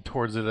pulled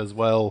towards it as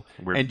well,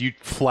 and you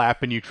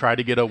flap and you try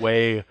to get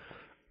away.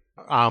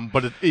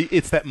 But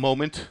it's that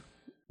moment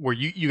where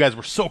you guys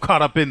were so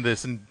caught up in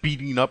this and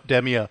beating up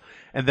Demia,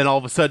 and then all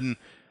of a sudden,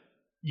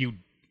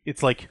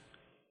 it's like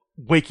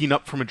waking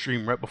up from a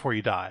dream right before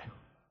you die.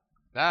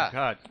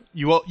 God.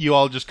 You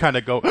all just kind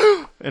of go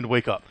and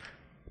wake up.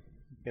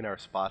 In our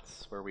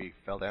spots where we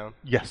fell down?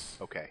 Yes.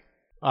 Okay.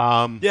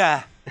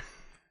 Yeah.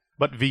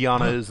 But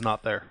Viana is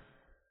not there.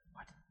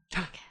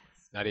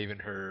 not even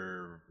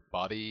her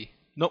body.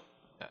 Nope.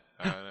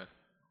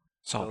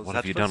 So, Well, what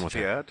have you done with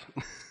her?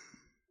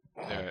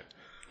 Alright.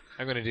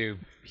 I'm gonna do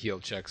heal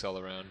checks all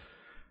around.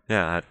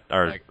 Yeah,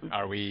 Like,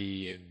 are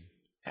we in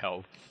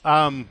health?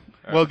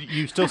 Well,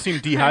 you still seem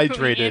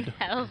dehydrated.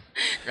 Hell.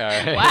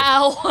 Alright.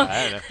 Wow.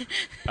 I don't know.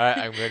 Alright,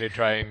 I'm going to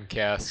try and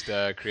cast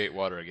create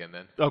water again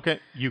then. Okay,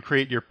 you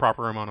create your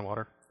proper amount of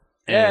water.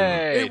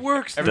 Yay! It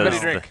works. Everybody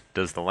does drink.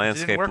 does the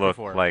landscape work look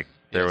before. like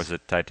there Yes. was a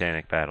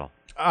Titanic battle?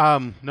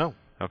 No.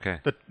 Okay.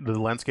 The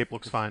landscape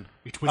looks fine.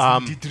 It was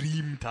Um, the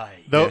dream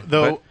time.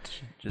 Though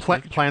Just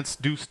plants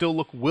do still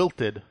look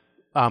wilted,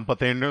 but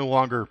they're no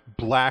longer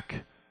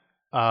black,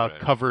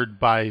 covered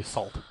by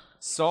salt.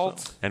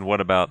 Salt, And what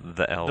about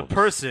the elves? the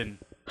person,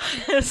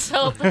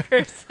 So the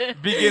person.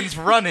 begins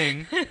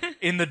running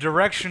in the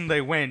direction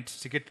they went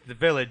to get to the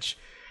village.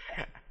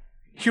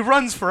 He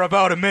runs for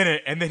about a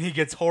minute, and then he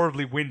gets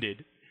horribly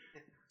winded.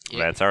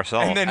 That's our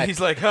salt. And then he's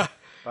like, huh.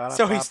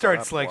 So he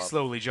starts, like,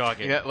 slowly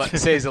jogging. Yeah, like,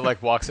 Seiza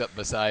like walks up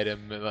beside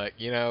him and like,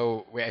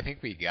 I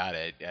think we got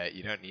it.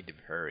 You don't need to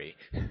hurry.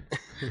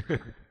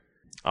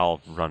 I'll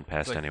run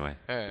past anyway,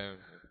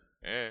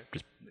 Eh.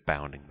 just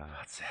bounding by.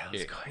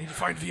 Yeah. I need to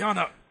find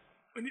Viana.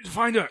 I need to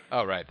find her.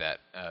 Oh, right,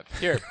 that.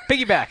 Here,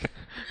 piggyback.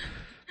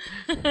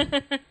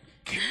 Can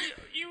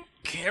you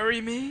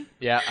carry me?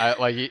 Yeah,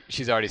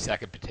 she's already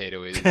second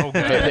potatoing. Oh,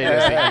 God.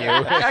 Potatoing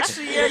you.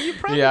 Actually, yeah, you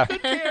probably Yeah.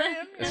 could carry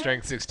him. A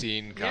strength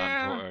 16, con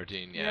Yeah.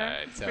 14.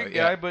 Yeah. So big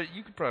yeah. guy, but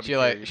you could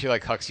probably. She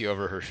hucks you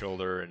over her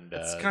shoulder and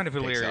It's kind of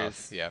takes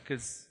hilarious. off. Yeah.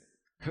 Because,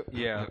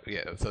 yeah,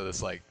 Yeah. So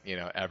this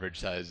average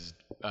sized,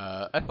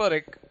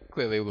 athletic,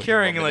 clearly looking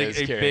carrying woman like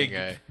is a carrying big,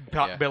 a,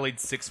 pot-bellied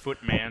 6-foot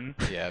man.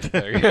 yeah.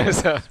 There you go.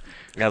 So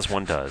As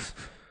one does.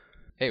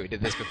 hey, we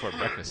did this before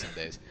breakfast some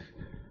days.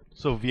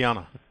 So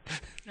Viana,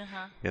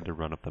 Uh-huh. You had to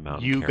run up the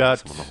mountain You carrying got-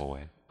 someone the whole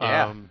way.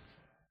 Yeah.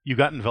 you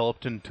got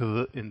enveloped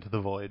into the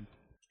void,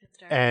 It's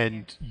dark in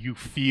and you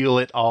feel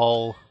it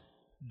all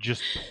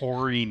just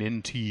pouring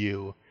into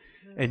you,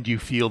 and you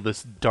feel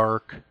this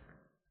dark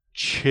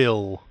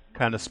chill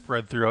kind of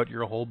spread throughout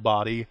your whole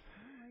body,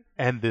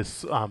 and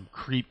this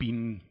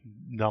creeping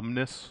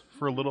numbness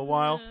for a little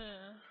while.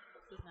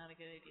 This is not a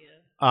good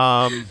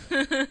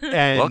idea.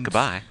 And Well,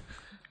 goodbye.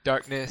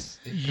 Darkness.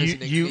 You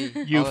imprisoning you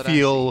me, you all that I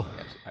feel see.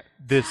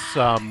 this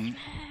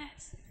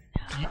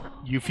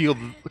you feel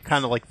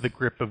kind of like the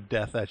grip of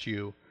death at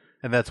you,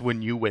 and that's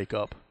when you wake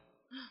up,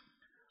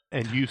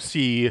 and you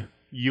see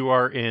you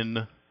are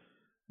in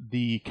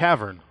the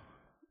cavern,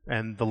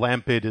 and the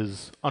Lampid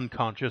is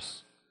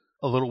unconscious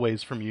a little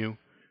ways from you.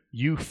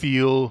 You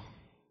feel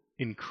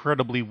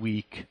incredibly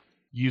weak.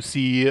 You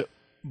see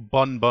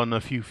Bun Bun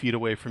a few feet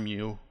away from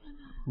you,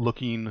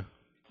 looking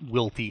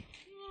wilty.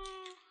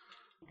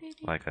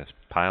 Like a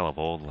pile of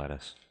old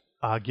lettuce.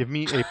 Give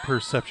me a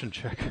perception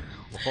check.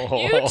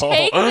 You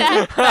take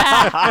that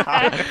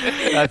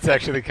back. That's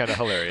actually kind of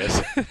hilarious.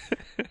 Could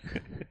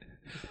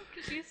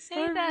you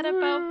say that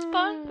about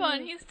Bun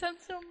Bun? He's done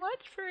so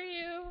much for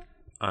you.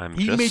 I'm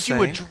He just made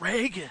saying, you a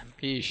dragon.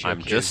 He shook I'm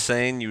his- just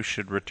saying you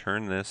should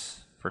return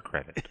this for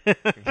credit.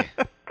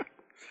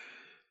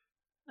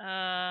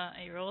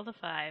 I rolled a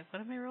 5. What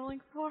am I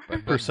rolling for? Bun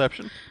Bun-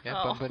 Perception.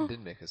 Yeah, Oh. Bun Bun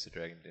did make us a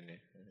dragon, didn't he?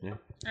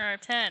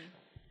 10.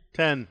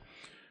 10.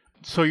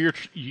 So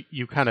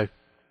you kind of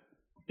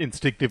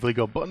instinctively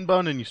go Bun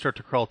Bun, and you start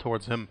to crawl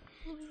towards him,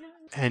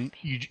 and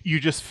you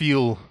just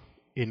feel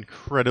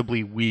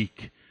incredibly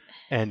weak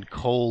and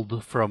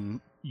cold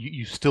from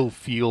you still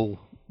feel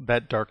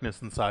that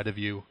darkness inside of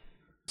you.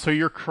 So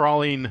you're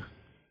crawling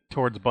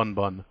towards Bun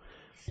Bun,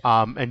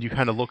 and you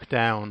kind of look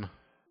down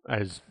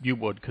as you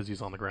would because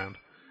he's on the ground.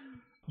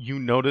 You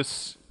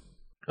notice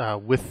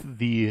with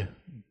the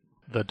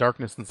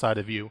darkness inside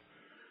of you,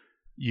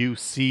 you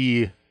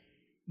see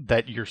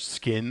that your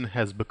skin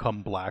has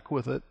become black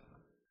with it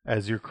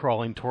as you're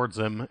crawling towards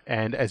him,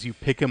 and as you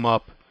pick him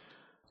up,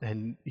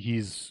 and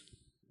he's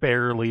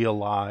barely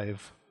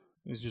alive.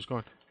 He's just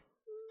going.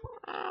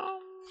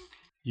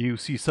 You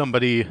see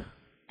somebody.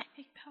 I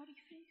make pouty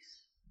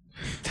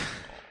face.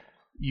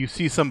 You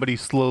see somebody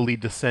slowly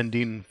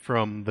descending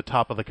from the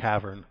top of the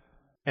cavern,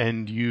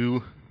 and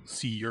you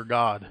see your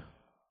god.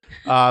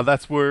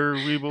 That's where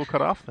we will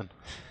cut off then.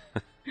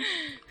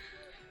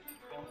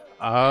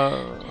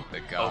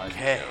 The god.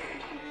 Okay.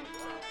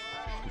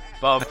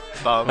 Bum,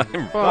 bum.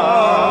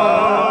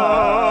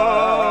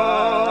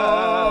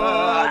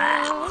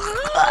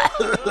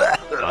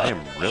 I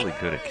am really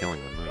good at killing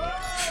the mood.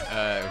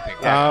 I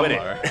think Yeah, we quit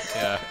are.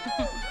 Yeah.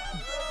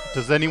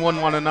 Does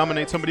anyone want to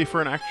nominate somebody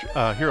for an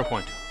hero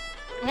point?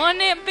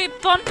 Wouldn't it be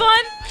Bun Bun?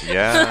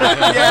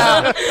 Yeah.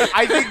 Yeah,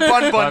 I think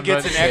Bun Bun Bun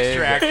gets Bun an extra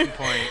saved. action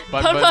point.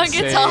 Bun Bun Bun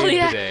gets all the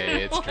saved action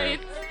day. It's true.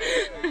 points.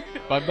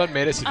 Bun Bun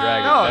made us a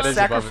dragon. No, that is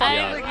above and sacrifice.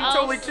 beyond. Like, I'll you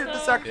totally did the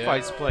also-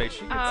 sacrifice play. She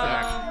gets an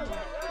action.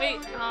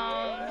 Wait,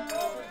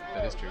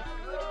 That is true.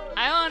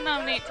 I want to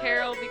nominate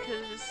Taro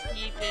because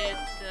he did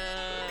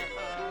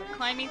the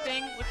climbing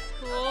thing, which is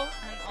cool,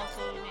 and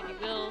also maybe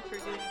Will for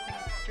doing the thing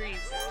with the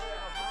trees.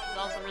 It's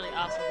also really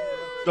awesome.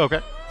 Okay.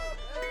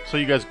 So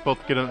you guys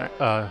both get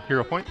a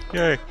hero point.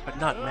 Yay. But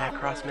not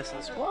Macross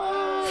misses.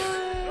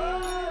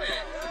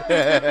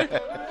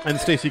 And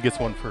Stacy gets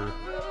one for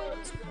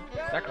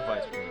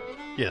Sacrifice.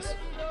 yes,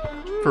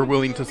 for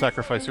willing to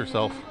sacrifice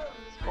herself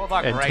Well, the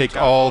and greater take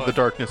all good. the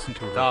darkness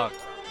into her.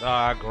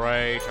 The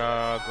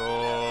greater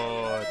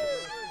good.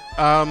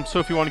 So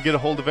if you want to get a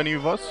hold of any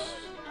of us,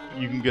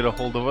 you can get a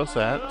hold of us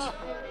at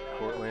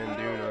Portland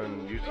Dune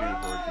on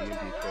YouTube or D&D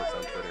Quotes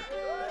on Twitter.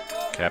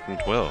 Captain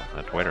Twill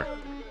at Twitter.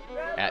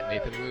 At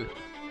Nathan Luth.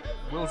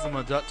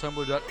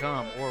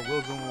 Wilsoma.tumblr.com or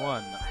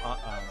Wilsoma1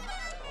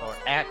 or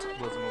at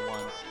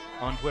Wilsoma1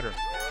 on Twitter.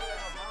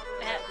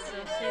 At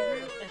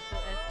Sosiru,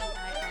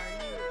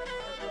 S-O-S-E-I-R-U,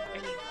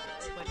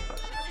 Twitter.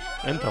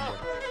 and Tumblr.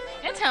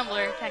 And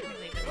Tumblr,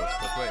 technically. But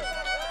Both ways.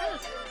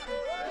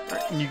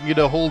 And you can get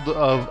a hold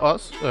of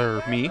us,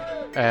 or me,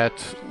 at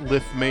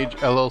Lithmage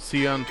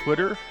LLC on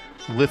Twitter,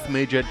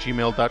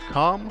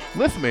 lithmage@gmail.com,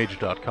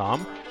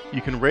 lithmage.com.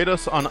 You can rate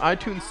us on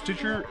iTunes,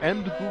 Stitcher,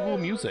 and Google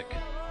Music.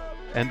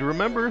 And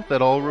remember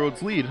that all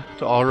roads lead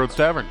to All Roads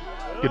Tavern.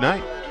 Good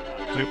night.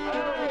 Zoop.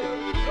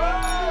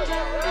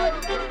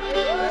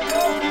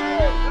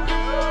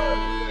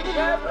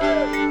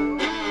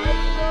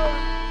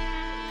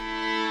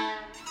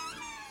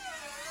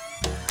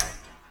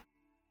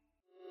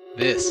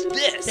 This.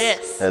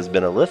 this. Has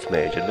been a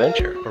Lithmage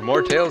adventure. For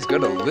more tales, go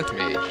to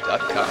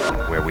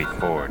lithmage.com. Where we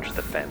forge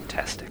the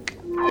fantastic.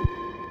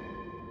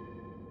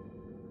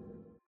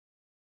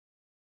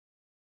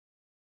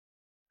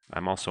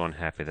 I'm also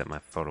unhappy that my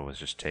photo was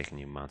just taken,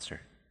 you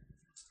monster.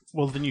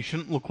 Well, then you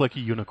shouldn't look like a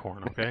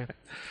unicorn, okay?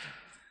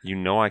 You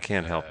know I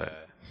can't help it.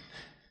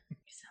 You're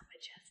so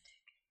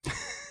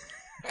majestic.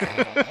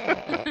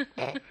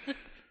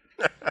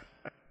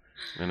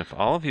 And if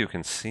all of you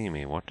can see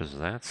me, what does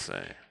that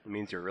say? It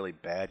means you're a really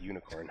bad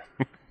unicorn.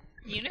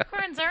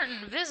 Unicorns aren't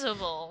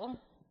invisible.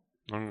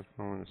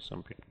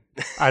 Some people.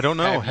 I don't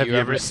know. Have you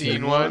ever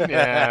seen one?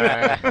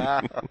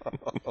 Yeah.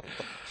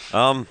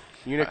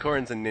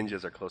 Unicorns and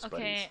ninjas are close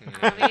Okay,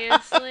 buddies.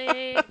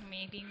 obviously,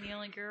 me being the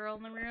only girl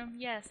in the room,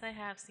 yes, I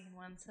have seen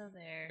one, so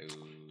there.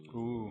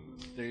 Ooh,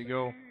 there you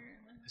go.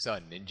 I saw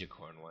a ninja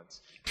corn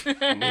once.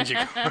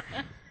 Ninja corn.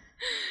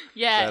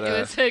 Yeah, Is that it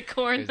was a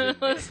corn is it-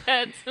 that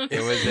had some.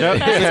 It was No,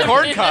 It's a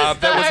corn Ninja cob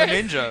that was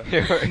a stars.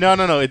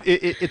 ninja. No.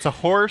 It's a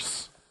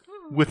horse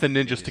with a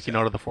ninja sticking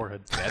out of the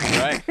forehead. That's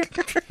right.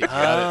 You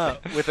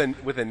got it. With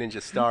a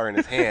ninja star in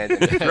his hand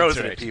and he throws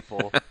it right. at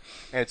people,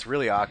 and it's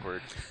really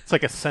awkward. It's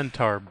like a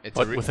centaur, It's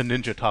but a re- with a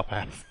ninja top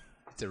half.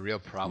 It's a real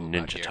problem.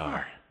 out Ninja here.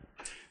 tar.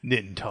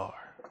 Nintar.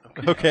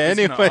 Okay, I was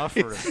gonna anyway.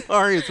 offer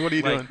Arius, what are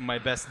you Like doing? my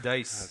best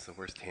That's dice, the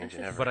worst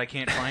tangent ever. but I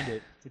can't find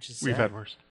it, which is We've sad. had worse.